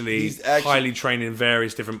actually highly trained in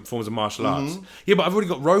various different forms of martial arts. Yeah, but I've already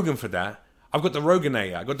got Rogan for that. I've got the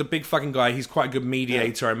Roganator. I've got the big fucking guy. He's quite a good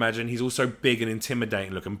mediator, I imagine. He's also big and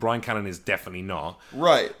intimidating looking. Brian Callen is definitely not.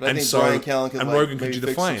 Right. But I think Brian Callen can Rogan could do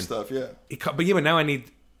the fighting stuff. Yeah. But now I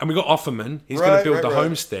need, and we got Offerman. He's going to build the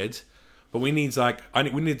homestead, but we need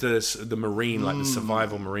we need the marine, like the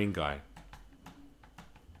survival marine guy.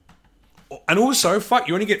 And also, fuck,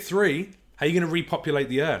 you only get 3. How are you going to repopulate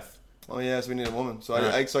the earth? Oh yeah, so we need a woman. So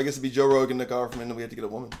I guess it'd be Joe Rogan, Nick Offerman, and we have to get a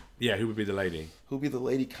woman. Yeah, who would be the lady? Who'd be the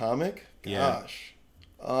lady comic? Gosh.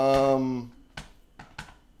 Yeah.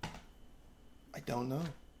 I don't know.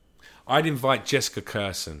 I'd invite Jessica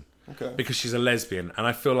Curson. Okay. Because she's a lesbian, and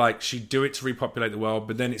I feel like she'd do it to repopulate the world,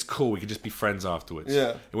 but then it's cool. We could just be friends afterwards.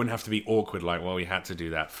 Yeah. It wouldn't have to be awkward, like, well, we had to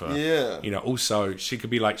do that for... Yeah. Also, she could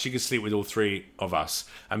be like, she could sleep with all 3 of us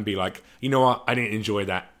and be like, you know what? I didn't enjoy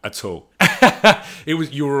that at all.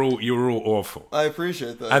 You were all awful. I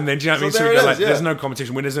appreciate that. And then, do you know what I mean? So we go, there's no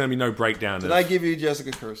competition. There's going to be no breakdown. Did I give you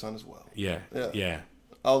Jessica Curson as well? Yeah.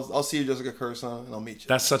 I'll see you, Jessica Curson, and I'll meet you.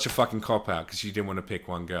 That's such a fucking cop-out because you didn't want to pick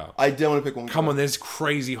one girl. I didn't want to pick one girl. Come on, there's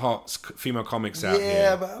crazy hot female comics out here.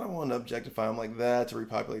 Yeah, but I don't want to objectify them like that to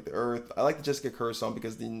repopulate the earth. I like the Jessica Curson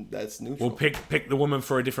because that's neutral. Well, pick the woman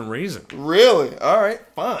for a different reason. Really? All right,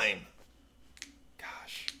 fine.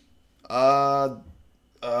 Gosh.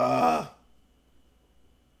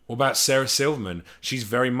 What about Sarah Silverman? She's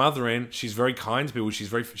very mothering. She's very kind to people.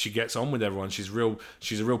 She gets on with everyone. She's a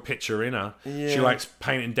real picture inner. Yeah. She likes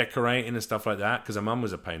painting and decorating and stuff like that. Because her mum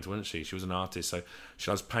was a painter, wasn't she? She was an artist, so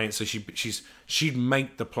she loves paint. So she'd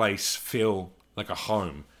make the place feel like a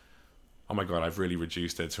home. Oh my god, I've really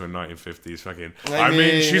reduced her to a 1950s fucking. I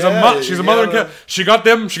mean, she's a mother. She got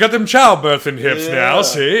them childbirthing hips now.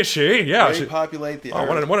 Repopulate the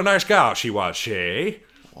earth. What a nice gal she was.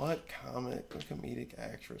 What comedic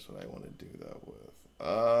actress would I want to do that with?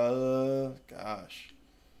 Gosh.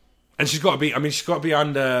 And she's got to be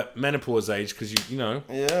under menopause age because you know.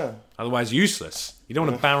 Yeah. Otherwise, useless. You don't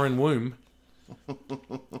want a barren womb.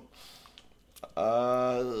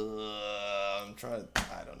 I'm trying.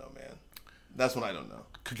 I don't know, man. That's one I don't know.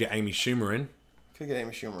 Could get Amy Schumer in.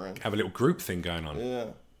 Have a little group thing going on. Yeah.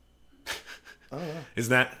 I don't know. Is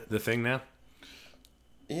that the thing now?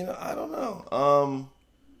 I don't know.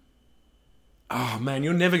 Oh man,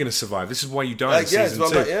 you're never going to survive. This is why you die in season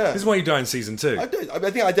 2. This is why you die in season 2. I think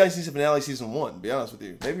I died in season finale, season 1. To be honest with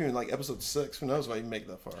you, maybe even like episode 6. Who knows if I even make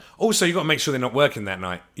that far? Also, you got to make sure they're not working that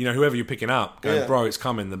night. Whoever you're picking up, going, bro, it's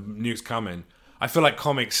coming. The nuke's coming. I feel like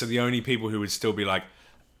comics are the only people who would still be like,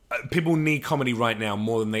 people need comedy right now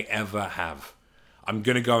more than they ever have. I'm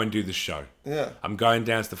going to go and do the show. Yeah. I'm going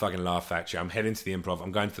down to the fucking Laugh Factory. I'm heading to the Improv.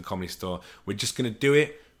 I'm going to the Comedy Store. We're just going to do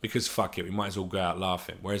it. Because fuck it, we might as well go out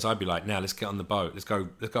laughing. Whereas I'd be like, now let's get on the boat. Let's go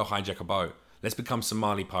hijack a boat. Let's become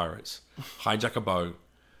Somali pirates. Hijack a boat.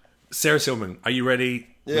 Sarah Silverman, are you ready?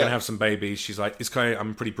 We're going to have some babies. She's like, it's okay,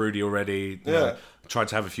 I'm pretty broody already. You know, tried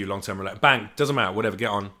to have a few long-term relations. Bang, doesn't matter, whatever, get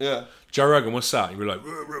on. Yeah. Joe Rogan, what's up? You'd be like,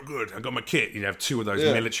 real good. I got my kit. You'd have 2 of those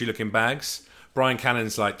military-looking bags. Brian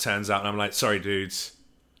Cannon's like, turns out, and I'm like, sorry, dudes.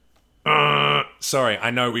 Sorry, I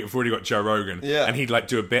know we've already got Joe Rogan. Yeah. And he'd like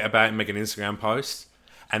do a bit about it and make an Instagram post.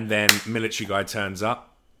 And then military guy turns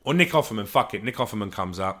up. Or Nick Offerman, fuck it. Nick Offerman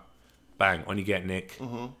comes up. Bang, on you get Nick.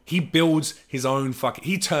 Mm-hmm. He builds his own fucking...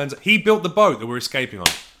 He built the boat that we're escaping on.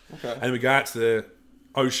 Okay. And we go out to the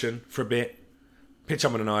ocean for a bit, pitch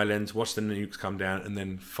up on an island, watch the nukes come down, and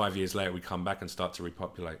then 5 years later we come back and start to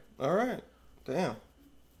repopulate. All right. Damn.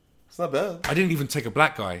 It's not bad. I didn't even take a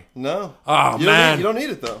black guy. No. Oh, man. You don't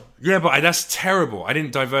need it, though. Yeah, but that's terrible. I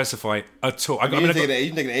didn't diversify at all. You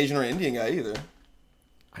didn't take an Asian or Indian guy either.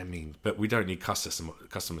 I mean, but we don't need customer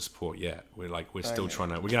support yet. We're still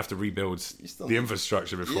trying to. We're gonna have to rebuild the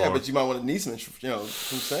infrastructure before. Yeah, but you might want to need some. I'm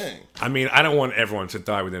saying. I mean, I don't want everyone to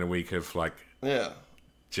die within a week of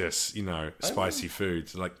just spicy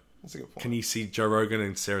foods. Like, that's a good point. Can you see Joe Rogan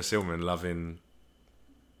and Sarah Silverman loving?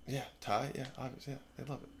 Yeah, Thai. Yeah, obviously, they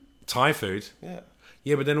love it. Thai food. Yeah.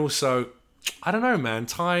 Yeah, but then also, I don't know, man.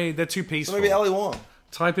 Thai, they're too peaceful. So maybe Ali Wong.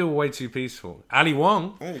 Thai people are way too peaceful. Ali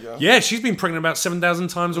Wong. There you go. Yeah, she's been pregnant about 7,000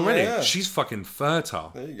 times already. Yeah. She's fucking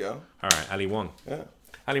fertile. There you go. All right, Ali Wong. Yeah.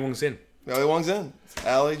 Ali Wong's in. Ali Wong's in. It's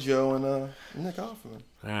Ali, Joe, and Nick Offerman.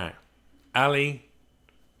 All right. Ali,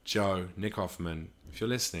 Joe, Nick Offerman, if you're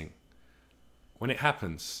listening, when it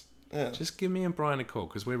happens, just give me and Brian a call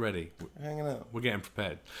because we're ready. We're hanging out. We're getting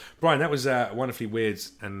prepared. Brian, that was a wonderfully weird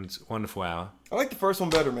and wonderful hour. I like the first one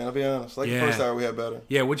better, man. I'll be honest. I like the first hour we had better.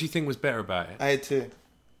 Yeah, what do you think was better about it? I had tea.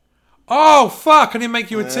 Oh, fuck, I didn't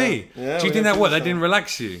make you a tea. Yeah, do you think that didn't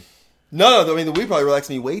relax you? No, I mean, the weed probably relaxed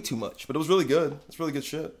me way too much, but it was really good. It's really good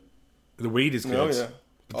shit. The weed is good. Oh, yeah.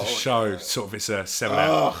 The show, sort of, it's a 7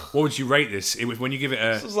 out. What would you rate this? It was when you give it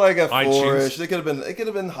a. This was like a iTunes, 4-ish. It could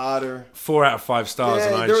have been hotter. 4 out of 5 stars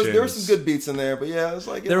on iTunes. There were some good beats in there, but yeah, it was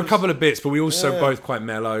like there were a couple of bits, but we also both quite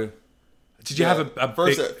mellow. Did you have a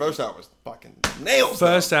first hour was fucking nails?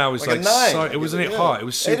 First hour was like a 9. so, it wasn't it hot? It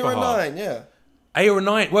was super 8 or a hot. 9, yeah. 8 or a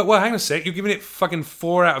 9? Well, hang on a sec. You're giving it fucking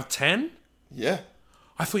 4 out of 10? Yeah.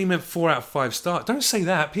 I thought you meant 4 out of 5 stars. Don't say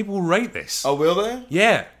that. People will rate this. Oh, will they?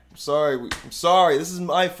 Yeah. I'm sorry. This is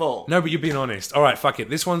my fault. No, but you're being honest. All right, fuck it.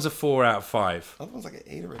 This one's a 4 out of 5. The other one's like an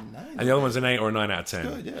 8 or a 9. And the other one's an 8 or a 9 out of 10.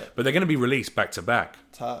 Good, yeah. But they're going to be released back to back.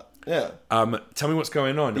 Top. Yeah. Tell me what's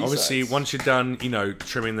going on. B-sides. Obviously, once you're done,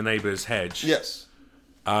 trimming the neighbour's hedge. Yes.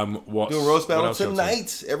 What's Doing roast battle what else you up to?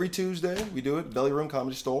 tonight. Every Tuesday. We do it. Belly Room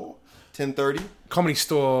Comedy Store. 10:30.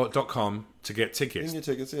 ComedyStore.com to get You tickets. can get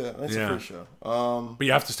tickets, yeah. It's a free show. But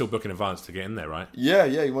you have to still book in advance to get in there, right? Yeah.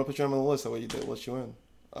 You want to put your name on the list. That way you do. Let you in.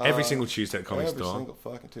 Every single Tuesday at Comedy Every Store. single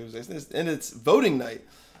fucking Tuesday. And it's voting night.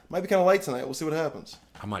 Might be kind of late tonight. We'll see what happens.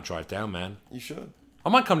 I might drive down, man. You should. I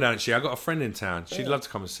might come down actually. I got a friend in town. She'd love to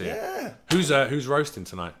come and see it. Yeah. Who's roasting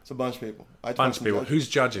tonight? It's a bunch of people. Bunch of people. Who's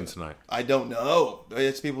judging tonight? I don't know.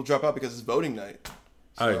 It's people drop out because it's voting night.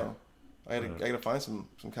 So I gotta find some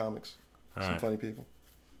comics. Some funny people.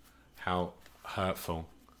 How hurtful.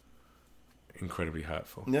 Incredibly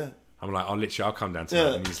hurtful. Yeah. I'm like, I'll come down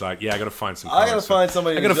tonight. And he's like, yeah, I gotta find some I gotta find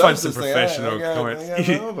somebody. I gotta who find does some this thing. professional I comments.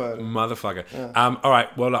 gotta know about it. Motherfucker. Yeah. All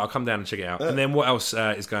right, well, look, I'll come down and check it out. And then what else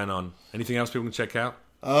is going on? Anything else people can check out?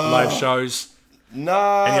 Live shows?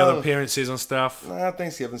 Nah. Any other appearances on stuff? Nah,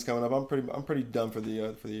 Thanksgiving's coming up. I'm pretty done for the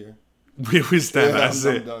year. We stand. That's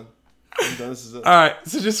I'm it. done. I'm done. This is it. All right,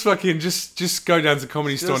 so just fucking just go down to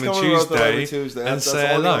Comedy Store on a Tuesday and say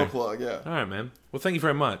hello. Plug, yeah. All right, man. Well, thank you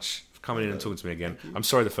very much for coming in and talking to me again. I'm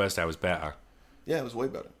sorry the first hour was better. Yeah, it was way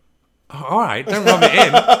better. Oh, all right, don't rub it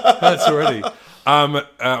in. That's already.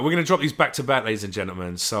 We're going to drop these back to back, ladies and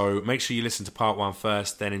gentlemen. So make sure you listen to part 1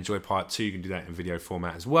 first, then enjoy part 2. You can do that in video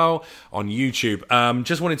format as well on YouTube.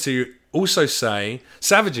 Just wanted to also say,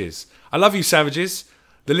 Savages. I love you, Savages.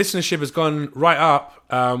 The listenership has gone right up.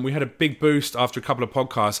 We had a big boost after a couple of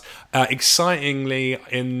podcasts. Excitingly,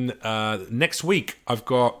 in next week, I've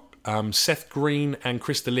got Seth Green and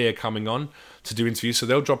Chris D'Elia coming on to do interviews. So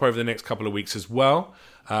they'll drop over the next couple of weeks as well.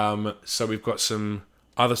 So we've got some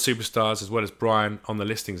other superstars as well as Brian on the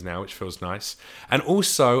listings now, which feels nice. And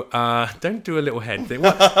also, don't do a little head thing.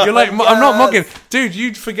 You're like, yes. I'm not mocking. Dude,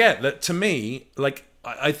 you'd forget that to me, like,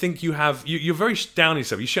 I think you're very down on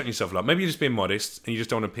yourself. You're shutting yourself up. Maybe you're just being modest and you just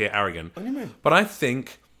don't want to appear arrogant. What do you mean? But I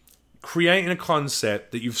think creating a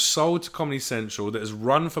concept that you've sold to Comedy Central that has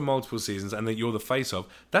run for multiple seasons and that you're the face of,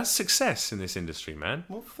 that's success in this industry, man.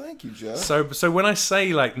 Well, thank you, Jeff. So when I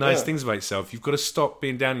say like nice things about yourself, you've got to stop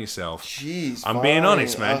being down on yourself. Jeez, I'm being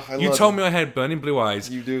honest, man. You told me I had burning blue eyes.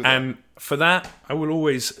 You do that. And for that, I will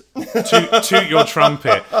always toot your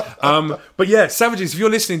trumpet. But yeah, Savages, if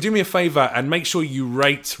you're listening, do me a favour and make sure you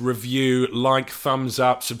rate, review, like, thumbs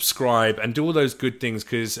up, subscribe, and do all those good things,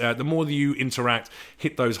 because the more that you interact,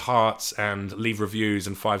 hit those hearts and leave reviews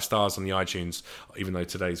and 5 stars on the iTunes, even though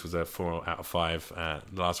today's was a 4 out of 5.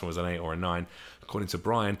 The last one was an 8 or a 9. According to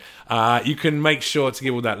Brian, you can make sure to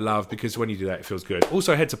give all that love, because when you do that, it feels good.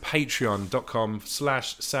 Also, head to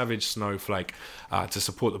patreon.com/SavageSnowflake to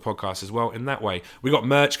support the podcast as well in that way. We got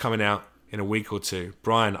merch coming out in a week or 2.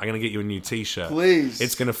 Brian, I'm going to get you a new t-shirt. Please.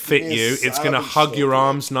 It's going to fit you. It's going to hug your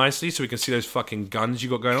arms nicely so we can see those fucking guns you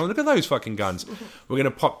got going on. Look at those fucking guns. We're going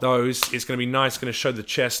to pop those. It's going to be nice. It's going to show the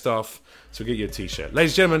chest off. So we'll get you a t-shirt.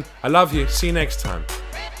 Ladies and gentlemen, I love you. See you next time.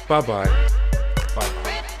 Bye-bye. Bye-bye.